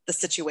 fix the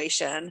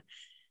situation,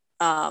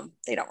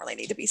 they don't really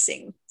need to be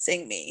seeing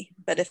me.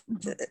 But if,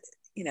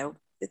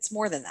 it's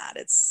more than that.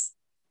 It's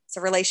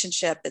a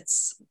relationship.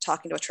 It's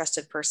talking to a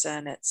trusted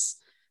person. It's,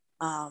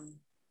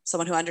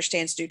 someone who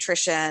understands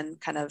nutrition,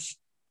 kind of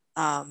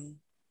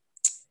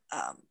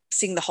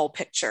seeing the whole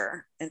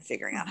picture and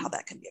figuring out how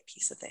that can be a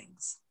piece of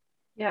things.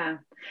 Yeah.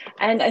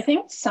 And I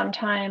think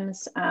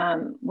sometimes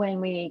when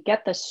we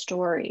get the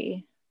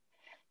story,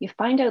 you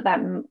find out that,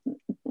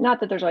 not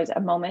that there's always a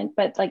moment,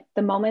 but like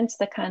the moments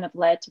that kind of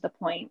led to the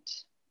point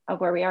of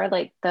where we are,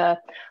 like I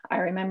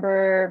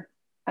remember,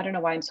 I don't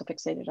know why I'm so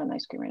fixated on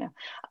ice cream right now.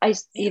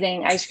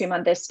 Eating ice cream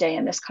on this day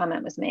and this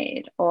comment was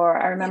made.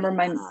 Or I remember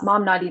my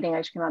mom not eating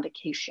ice cream on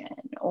vacation,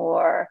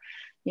 or,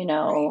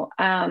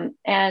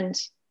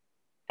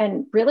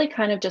 and really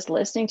kind of just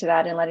listening to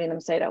that and letting them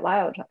say it out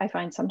loud, I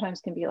find sometimes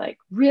can be like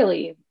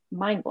really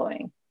mind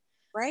blowing.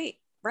 Right.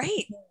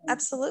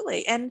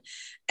 Absolutely. And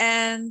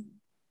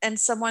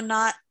someone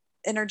not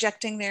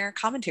interjecting their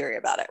commentary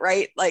about it,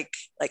 right? Like,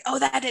 oh,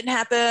 that didn't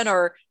happen,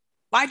 or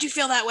why'd you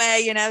feel that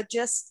way?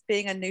 Just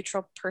being a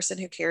neutral person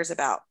who cares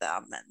about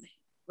them and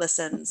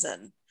listens,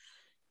 and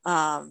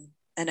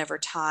over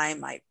time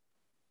might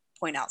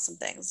point out some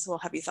things. Well,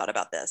 have you thought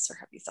about this, or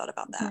have you thought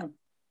about that?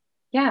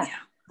 Yeah.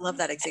 I love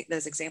that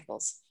those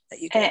examples that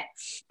you get.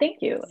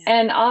 Thank you. Yeah.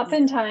 And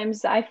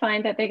oftentimes I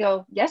find that they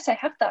go, yes, I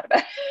have thought about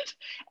it.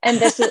 And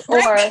this is,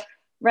 or,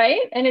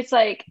 right. And it's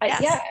like,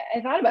 yes.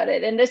 I thought about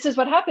it and this is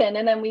what happened.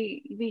 And then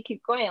we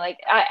keep going. Like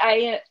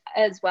I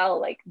as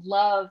well, like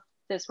love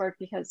this work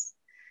because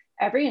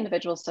every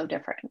individual is so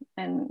different,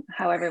 and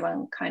how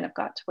everyone kind of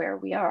got to where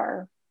we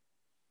are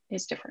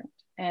is different.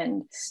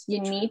 And you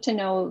need to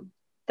know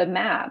the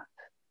map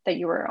that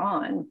you were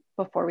on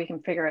before we can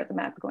figure out the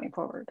map going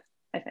forward,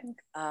 I think.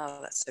 Oh,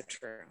 that's so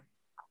true.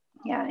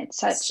 Yeah, it's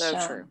such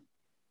so true.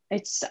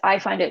 I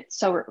find it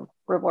so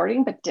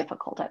rewarding but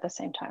difficult at the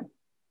same time.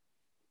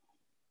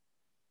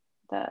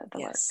 The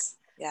yes.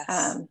 work.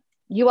 Yes.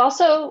 You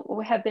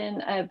also have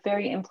been a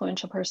very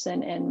influential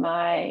person in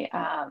my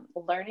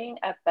learning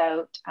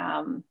about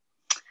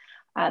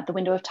the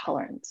window of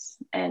tolerance,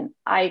 and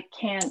I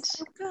can't.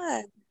 Oh,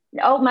 good.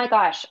 Oh my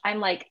gosh,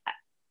 I'm like,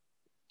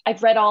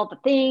 I've read all the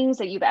things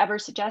that you've ever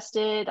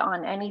suggested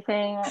on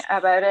anything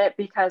about it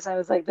because I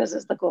was like, this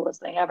is the coolest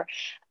thing ever.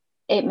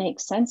 It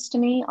makes sense to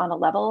me on a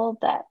level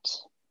that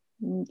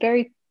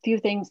very few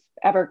things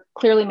ever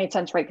clearly made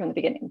sense right from the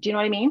beginning. Do you know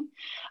what I mean?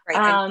 Right.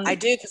 I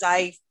do, because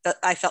I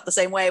felt the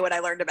same way when I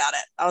learned about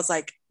it. I was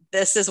like,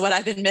 this is what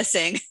I've been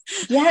missing.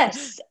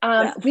 Yes.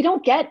 We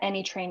don't get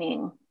any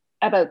training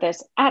about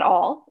this at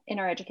all in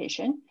our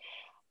education.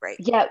 Right.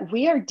 Yet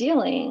we are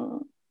dealing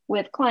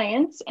with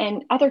clients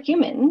and other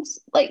humans.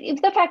 Like,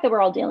 the fact that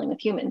we're all dealing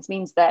with humans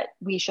means that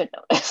we should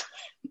know this,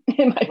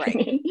 in my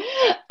opinion.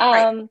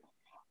 Right.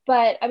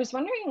 But I was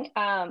wondering,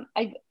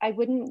 I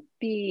wouldn't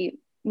be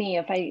me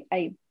if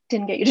I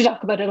didn't get you to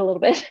talk about it a little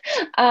bit.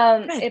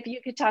 If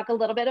you could talk a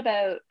little bit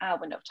about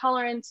window of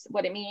tolerance,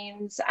 what it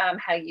means,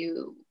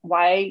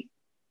 why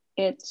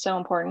it's so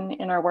important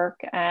in our work.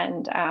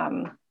 And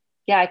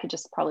I could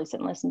just probably sit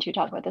and listen to you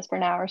talk about this for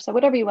an hour. So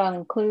whatever you want to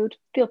include,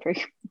 feel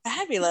free.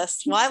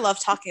 Fabulous. Well, I love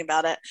talking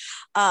about it.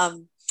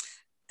 And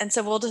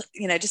so we'll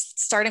just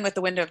starting with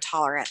the window of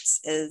tolerance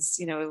is,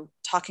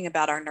 talking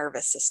about our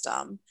nervous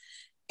system,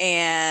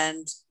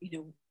 and,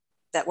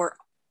 that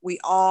we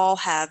all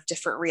have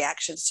different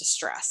reactions to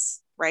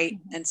stress. Right.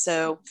 Mm-hmm. And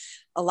so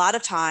a lot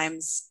of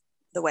times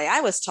the way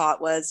I was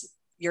taught was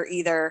you're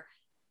either,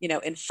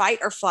 in fight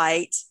or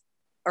flight,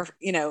 or,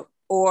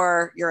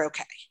 or you're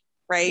okay.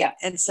 Right. Yeah.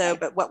 And so,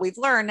 but what we've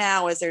learned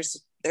now is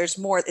there's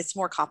more, it's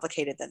more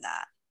complicated than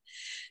that.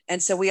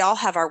 And so we all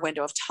have our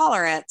window of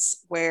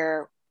tolerance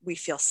where we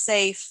feel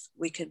safe.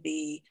 We can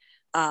be,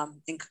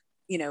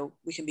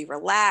 we can be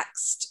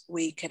relaxed.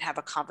 We can have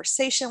a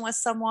conversation with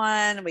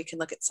someone. We can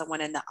look at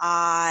someone in the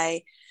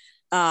eye.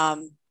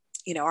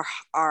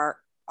 Our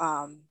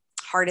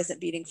heart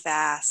isn't beating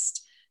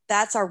fast.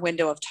 That's our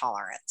window of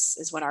tolerance,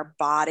 is when our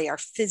body, our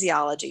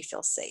physiology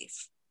feels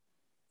safe.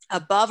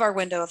 Above our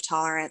window of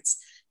tolerance,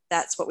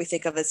 that's what we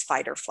think of as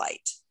fight or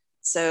flight.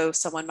 So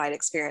someone might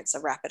experience a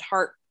rapid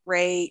heart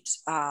rate.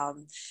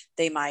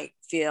 They might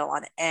feel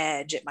on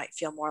edge. It might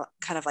feel more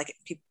kind of like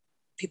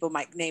people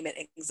might name it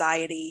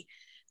anxiety.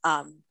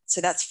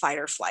 So that's fight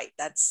or flight.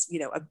 That's,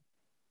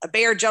 a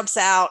bear jumps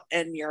out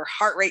and your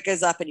heart rate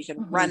goes up and you can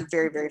mm-hmm. run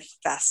very, very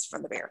fast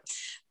from the bear.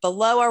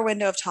 Below our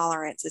window of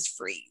tolerance is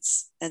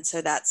freeze. And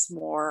so that's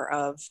more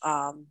of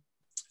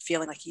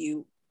feeling like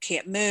you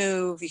can't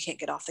move, you can't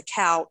get off the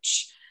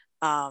couch.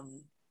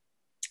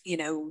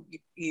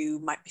 You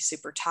might be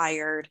super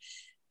tired.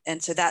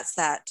 And so that's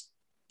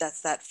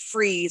that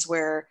freeze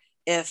where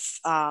if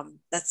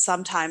that's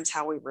sometimes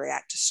how we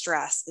react to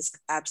stress, is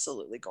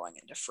absolutely going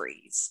into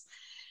freeze.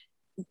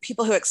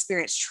 People who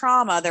experience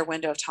trauma, their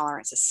window of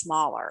tolerance is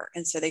smaller.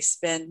 And so they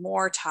spend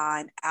more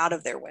time out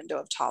of their window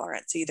of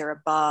tolerance, either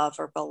above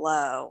or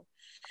below.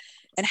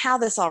 And how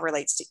this all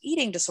relates to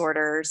eating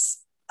disorders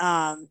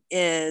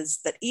is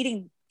that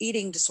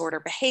eating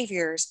disorder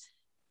behaviors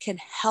can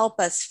help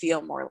us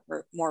feel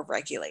more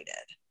regulated.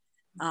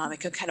 It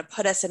can kind of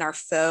put us in our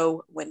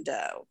faux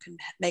window, can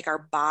make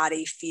our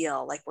body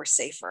feel like we're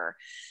safer.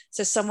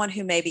 So someone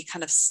who may be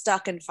kind of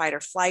stuck in fight or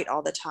flight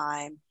all the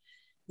time,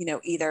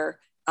 either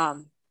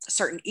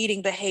certain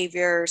eating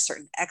behaviors,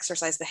 certain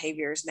exercise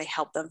behaviors may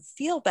help them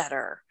feel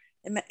better.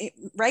 It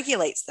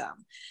regulates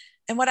them.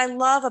 And what I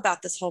love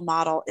about this whole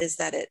model is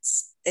that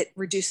it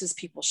reduces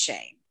people's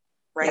shame,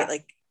 right? Yeah.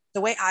 Like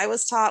the way I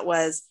was taught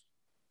was,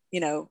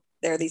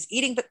 there are these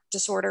eating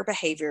disorder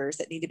behaviors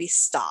that need to be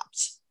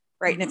stopped,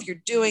 right? Mm-hmm. And if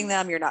you're doing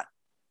them, you're not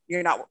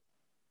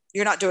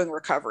doing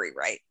recovery,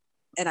 right?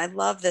 And I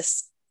love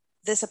this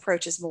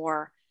approach is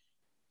more,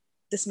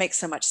 this makes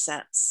so much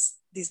sense.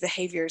 These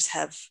behaviors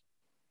have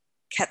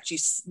kept you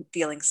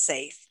feeling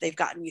safe. They've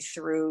gotten you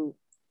through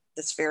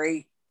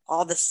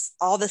all this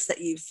that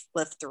you've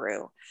lived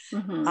through.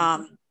 Mm-hmm.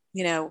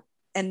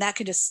 And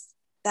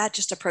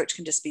that approach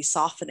can just be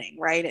softening,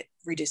 right? It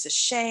reduces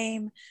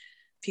shame.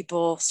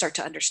 people start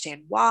to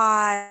understand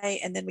why,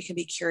 and then we can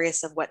be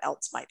curious of what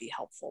else might be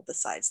helpful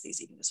besides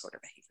these eating disorder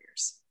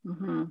behaviors.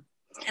 Mm-hmm.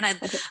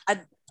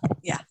 And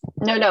yeah.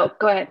 No,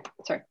 go ahead.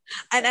 Sorry.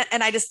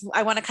 And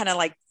I want to kind of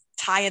like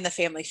tie in the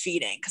family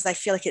feeding, because I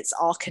feel like it's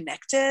all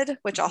connected,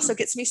 which also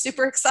gets me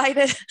super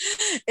excited.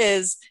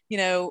 Is,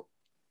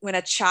 when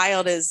a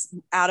child is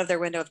out of their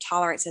window of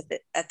tolerance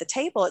at the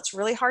table, it's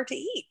really hard to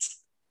eat,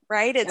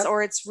 right?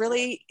 Or it's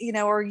really,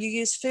 or you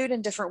use food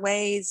in different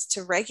ways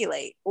to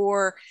regulate.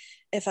 Or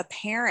if a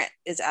parent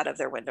is out of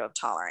their window of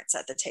tolerance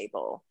at the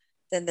table,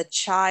 then the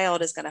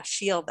child is going to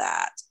feel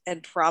that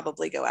and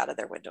probably go out of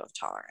their window of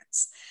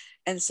tolerance.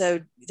 And so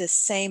the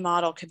same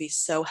model can be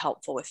so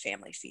helpful with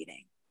family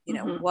feeding.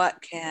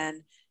 What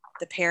can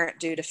the parent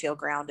do to feel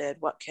grounded?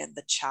 What can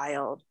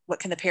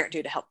the parent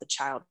do to help the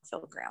child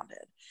feel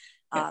grounded?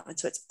 And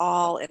so it's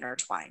all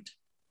intertwined.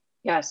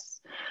 Yes.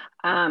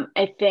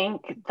 I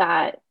think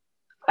that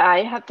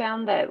I have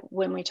found that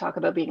when we talk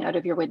about being out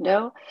of your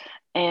window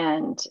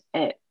and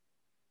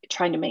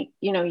trying to make,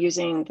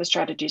 using the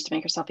strategies to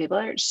make yourself feel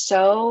better, it's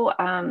so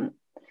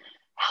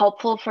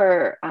helpful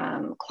for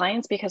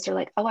clients, because they're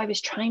like, oh, I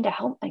was trying to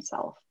help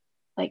myself.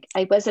 Like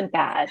I wasn't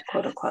bad,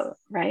 quote unquote,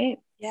 right?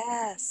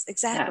 Yes,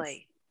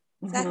 exactly.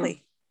 Yeah. Exactly.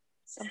 Mm-hmm.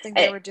 Something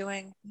they were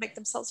doing to make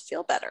themselves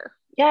feel better.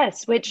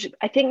 Yes, which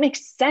I think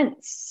makes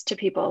sense to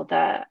people,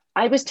 that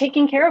I was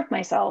taking care of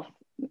myself,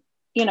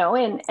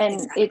 and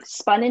exactly. It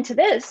spun into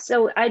this.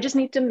 So I just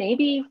need to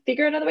maybe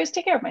figure out other ways to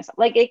take care of myself.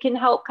 Like it can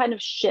help kind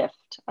of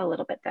shift a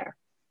little bit there.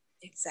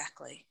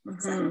 Exactly. Mm-hmm.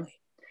 Exactly.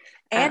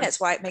 And it's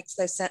why it makes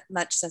so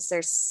much sense.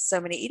 There's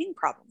so many eating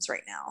problems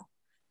right now,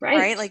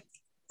 right? Like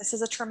this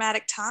is a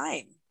traumatic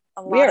time.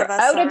 We are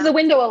out of the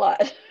window a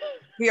lot.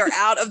 We are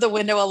out of the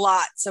window a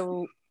lot.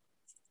 So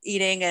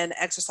eating and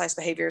exercise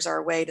behaviors are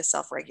a way to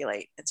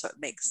self-regulate. And so it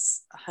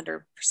makes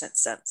 100%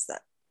 sense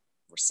that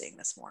we're seeing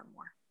this more and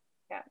more.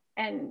 Yeah.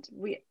 And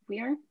we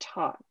aren't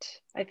taught,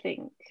 I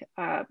think,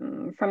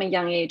 from a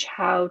young age,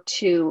 how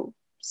to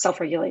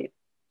self-regulate.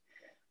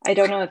 I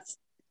don't know if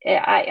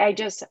I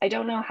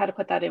don't know how to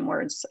put that in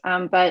words.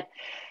 But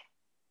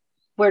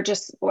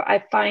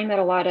I find that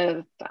a lot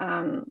of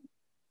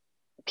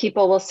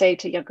people will say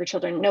to younger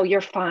children, no,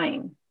 you're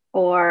fine.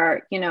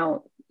 Or,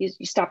 you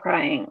stop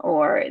crying,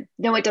 or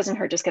no, it doesn't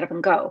hurt, just get up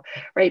and go.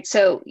 Right.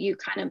 So you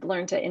kind of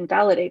learn to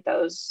invalidate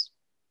those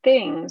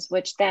things,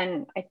 which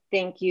then I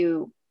think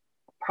you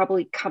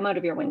probably come out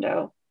of your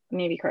window,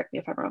 maybe correct me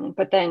if I'm wrong,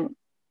 but then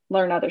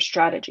learn other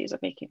strategies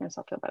of making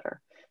yourself feel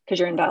better because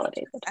you're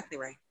invalidated. Exactly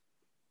right.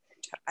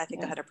 I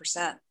think 100%.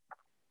 Yeah.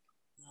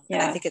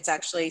 And I think it's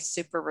actually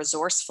super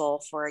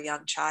resourceful for a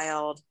young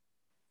child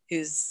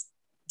who's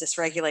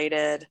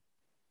dysregulated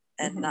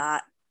and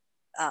not,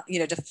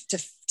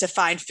 to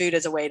find food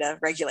as a way to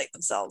regulate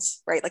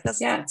themselves, right? Like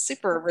that's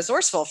super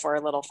resourceful for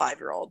a little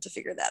 5-year-old to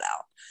figure that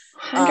out.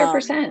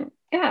 100%.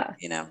 Yeah.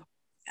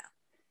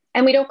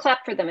 And we don't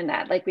clap for them in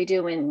that, like we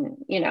do when,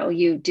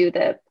 you do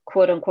the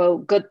quote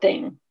unquote good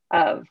thing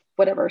of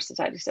whatever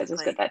society says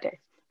is good that day,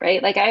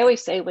 right? Like I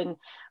always say, when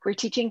we're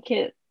teaching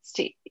kids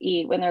to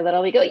eat when they're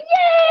little, we go, yay,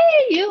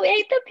 you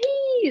ate the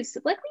peas.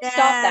 Like we stop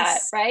that,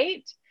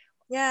 right?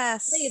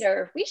 Yes.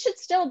 Later, we should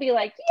still be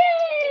like,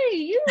 yay,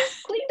 you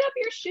cleaned up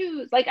your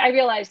shoes. Like I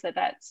realize that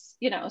that's,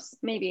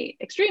 maybe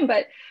extreme,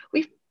 but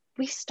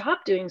we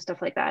stop doing stuff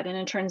like that, and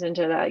it turns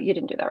into that you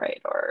didn't do that right,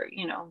 or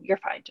you're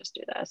fine, just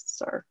do this,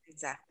 or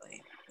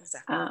exactly.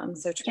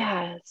 So true.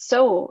 Yeah,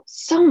 so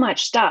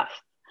much stuff.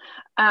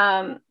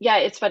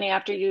 It's funny,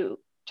 after you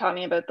taught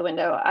me about the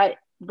window, I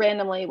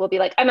randomly will be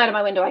like, I'm out of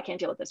my window, I can't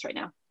deal with this right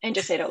now, and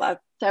just say it out loud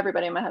to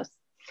everybody in my house.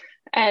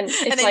 And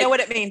they know what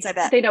it means. I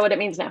bet they know what it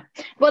means now.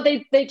 Well,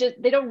 they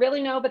don't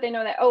really know, but they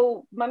know that,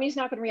 oh, mommy's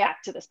not going to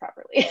react to this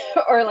properly,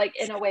 or like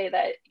in a way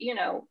that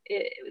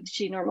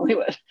she normally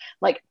would.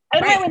 Like,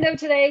 out of my window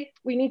today,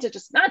 we need to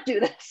just not do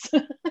this.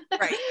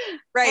 right.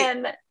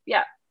 And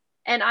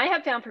and I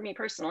have found, for me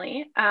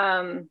personally,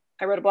 I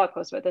wrote a blog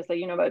post about this,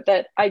 about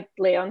that. I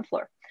lay on the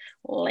floor.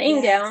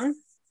 Laying down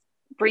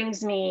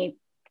brings me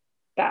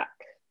back.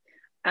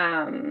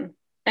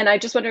 And I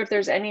just wonder if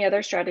there's any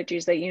other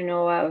strategies that you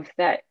know of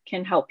that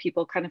can help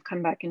people kind of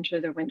come back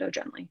into their window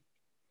gently.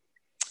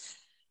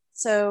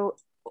 So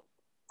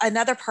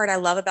another part I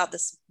love about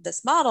this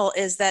model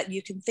is that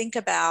you can think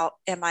about,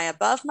 am I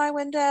above my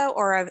window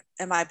or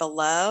am I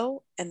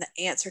below? And the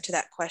answer to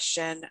that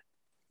question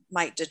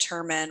might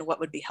determine what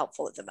would be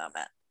helpful at the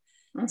moment.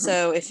 Mm-hmm.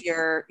 So if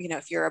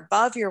you're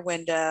above your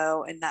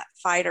window in that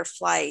fight or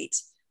flight,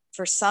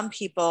 for some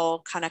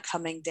people kind of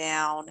coming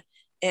down,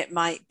 it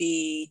might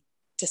be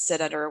to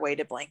sit under a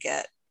weighted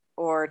blanket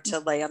or to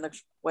lay on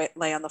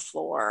the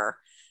floor.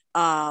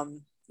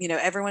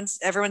 Everyone's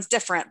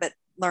different, but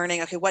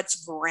learning, okay,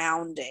 what's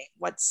grounding?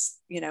 What's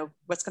going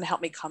to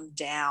help me come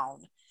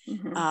down?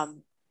 Mm-hmm.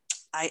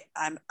 I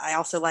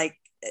also I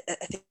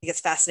think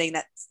it's fascinating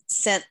that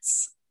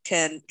scents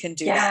can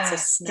do that. So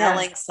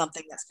smelling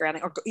something that's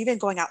grounding, or even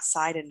going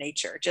outside in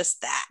nature,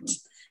 just that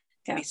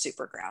can be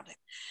super grounding.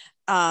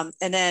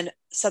 And then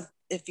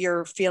if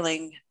you're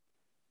feeling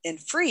in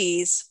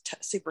freeze,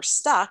 super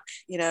stuck,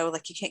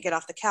 like you can't get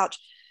off the couch,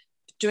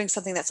 doing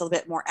something that's a little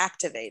bit more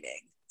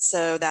activating.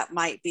 So that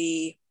might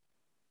be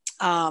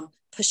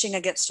pushing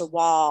against a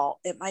wall.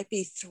 It might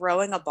be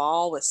throwing a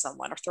ball with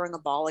someone or throwing a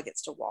ball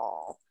against a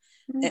wall.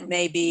 It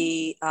may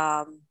be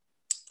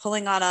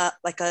pulling on a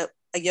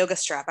yoga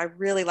strap. I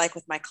really like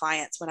with my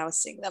clients when I was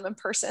seeing them in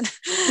person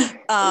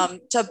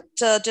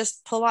to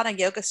just pull on a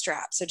yoga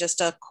strap. So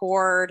just a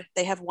cord,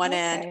 they have one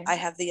end, I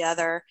have the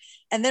other.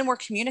 And then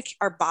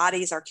our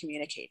bodies are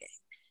communicating,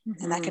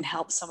 and that can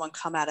help someone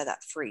come out of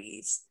that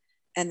freeze.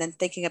 And then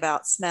thinking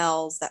about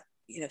smells, that,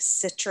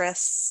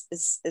 citrus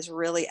is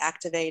really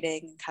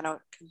activating and kind of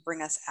can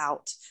bring us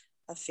out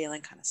of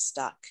feeling kind of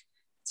stuck.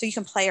 So you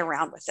can play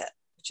around with it,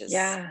 which is.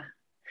 Yeah.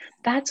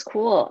 That's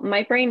cool.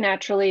 My brain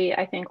naturally,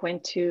 I think,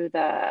 went to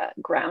the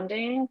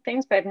grounding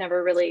things, but I've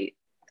never really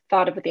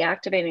thought about the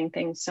activating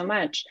things so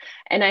much.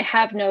 And I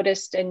have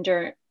noticed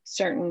during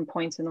certain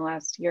points in the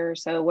last year or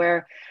so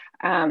where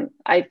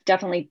I've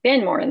definitely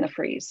been more in the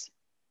freeze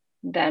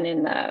than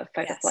in the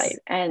fight or flight,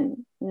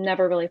 and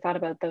never really thought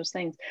about those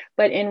things.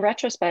 But in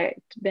retrospect,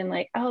 been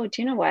like, oh,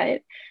 do you know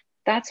what?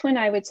 That's when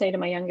I would say to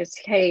my youngest,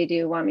 hey, do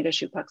you want me to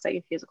shoot pucks at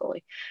you? He's a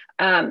goalie.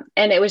 And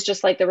it was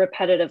just like the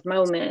repetitive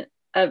moment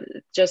of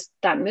just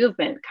that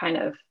movement kind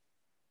of,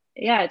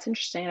 it's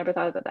interesting. I never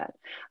thought about that.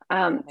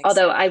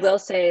 Although I will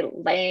say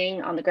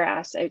laying on the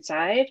grass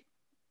outside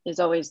is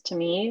always, to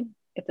me,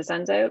 if the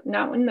sun's out,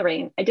 not in the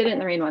rain. I did it in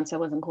the rain once. So it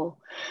wasn't cool.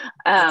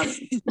 But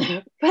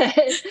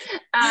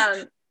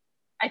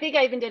I think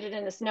I even did it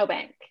in the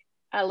snowbank.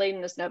 I laid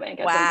in the snowbank.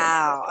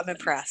 Wow. I'm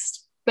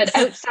impressed. But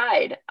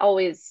outside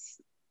always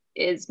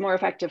is more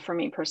effective for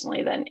me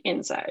personally than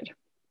inside.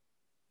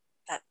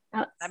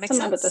 That makes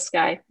sense. With the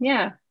sky.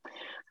 Yeah.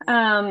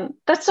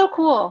 That's so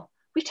cool.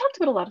 We talked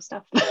about a lot of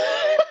stuff. We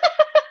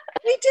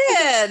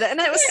did. And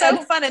it was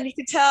so fun. And you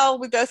could tell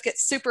we both get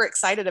super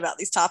excited about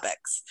these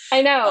topics.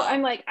 I know.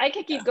 I'm like, I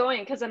could keep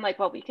going because I'm like,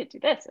 well, we could do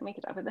this and we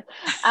could talk about this.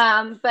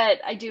 But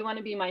I do want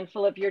to be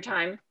mindful of your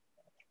time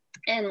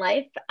in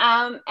life.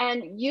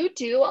 And you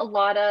do a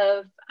lot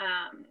of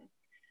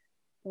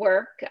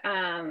work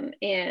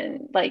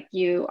in, like,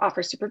 you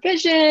offer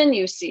supervision,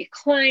 you see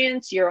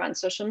clients, you're on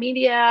social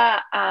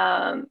media,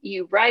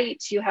 you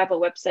write, you have a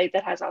website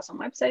that has awesome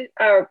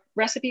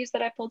recipes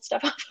that I pulled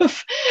stuff off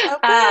of.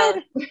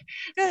 Oh,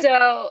 good.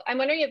 So I'm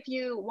wondering if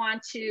you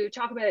want to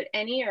talk about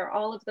any or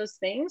all of those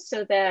things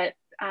so that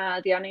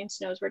the audience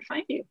knows where to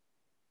find you.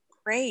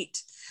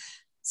 Great.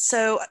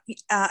 So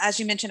as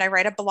you mentioned, I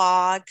write a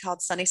blog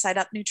called Sunny Side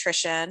Up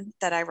Nutrition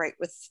that I write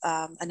with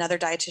another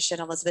dietitian,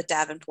 Elizabeth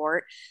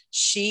Davenport.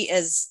 She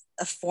is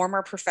a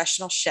former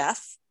professional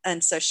chef,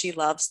 and so she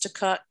loves to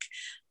cook.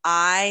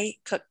 I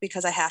cook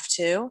because I have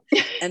to,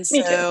 and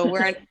so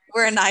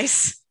we're a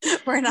nice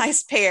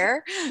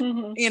pair.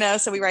 Mm-hmm.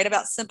 So we write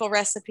about simple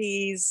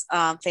recipes,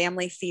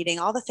 family feeding,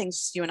 all the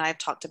things you and I have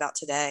talked about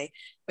today.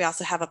 We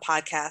also have a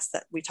podcast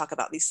that we talk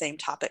about these same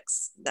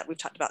topics that we've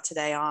talked about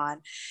today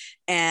on.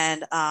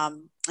 And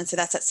so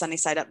that's at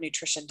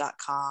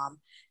sunnysideupnutrition.com.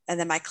 And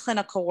then my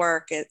clinical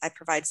work, I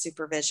provide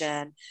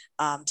supervision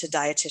to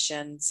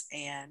dietitians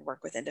and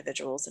work with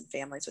individuals and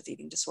families with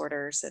eating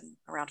disorders and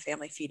around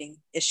family feeding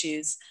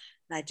issues.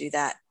 And I do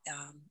that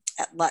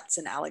at Lutz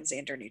and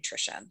Alexander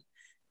Nutrition.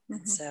 Mm-hmm.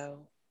 And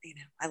so,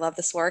 I love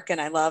this work and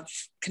I love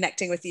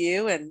connecting with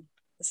you. And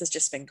this has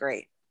just been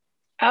great.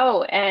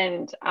 Oh,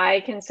 and I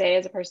can say,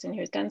 as a person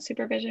who's done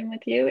supervision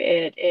with you,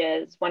 it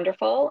is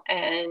wonderful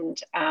and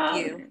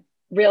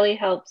really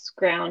helps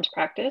ground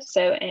practice.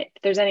 So if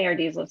there's any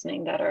RDs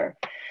listening that are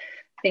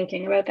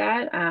thinking about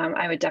that,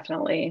 I would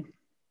definitely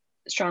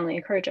strongly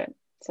encourage it.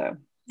 So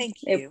thank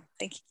you.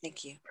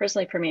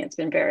 Personally, for me, it's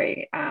been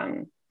very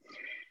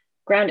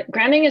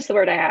grounding is the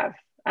word I have.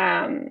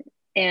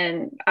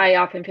 And I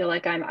often feel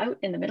like I'm out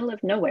in the middle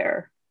of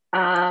nowhere.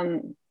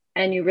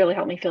 And you really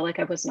helped me feel like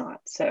I was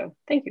not. So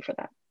thank you for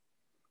that.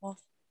 Well,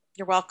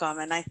 you're welcome.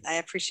 And I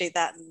appreciate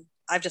that. And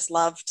I've just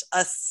loved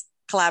us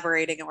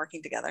collaborating and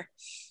working together.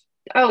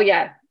 Oh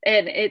yeah.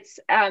 And it's,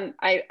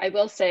 I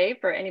will say,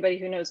 for anybody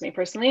who knows me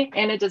personally,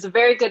 and it does a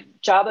very good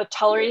job of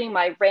tolerating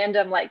my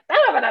random, like,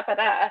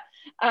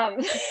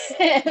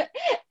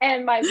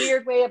 and my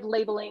weird way of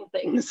labeling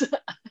things.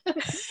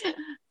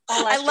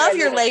 I love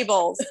your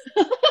labels.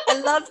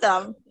 I love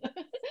them.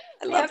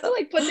 I have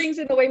to put things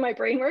in the way my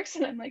brain works,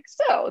 and I'm like,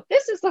 so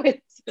this is the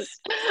way this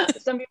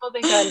is. Some people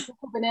think I'm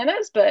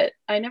bananas, but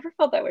I never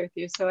felt that way with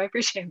you, so I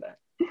appreciate that.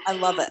 I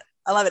love it.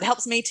 It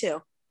helps me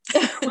too.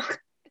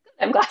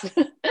 I'm glad.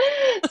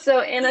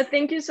 So Anna,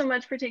 thank you so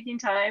much for taking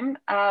time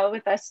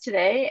with us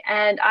today,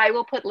 and I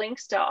will put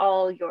links to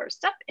all your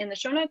stuff in the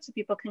show notes so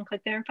people can click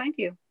there and find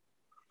you.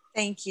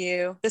 Thank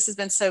you. This has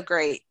been so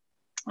great.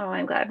 Oh,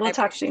 I'm glad. We'll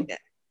talk soon.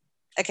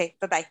 Okay,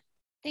 bye-bye.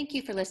 Thank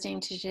you for listening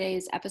to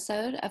today's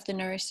episode of The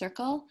Nourish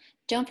Circle.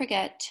 Don't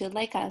forget to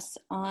like us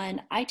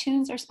on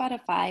iTunes or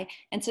Spotify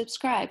and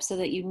subscribe so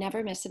that you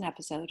never miss an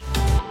episode.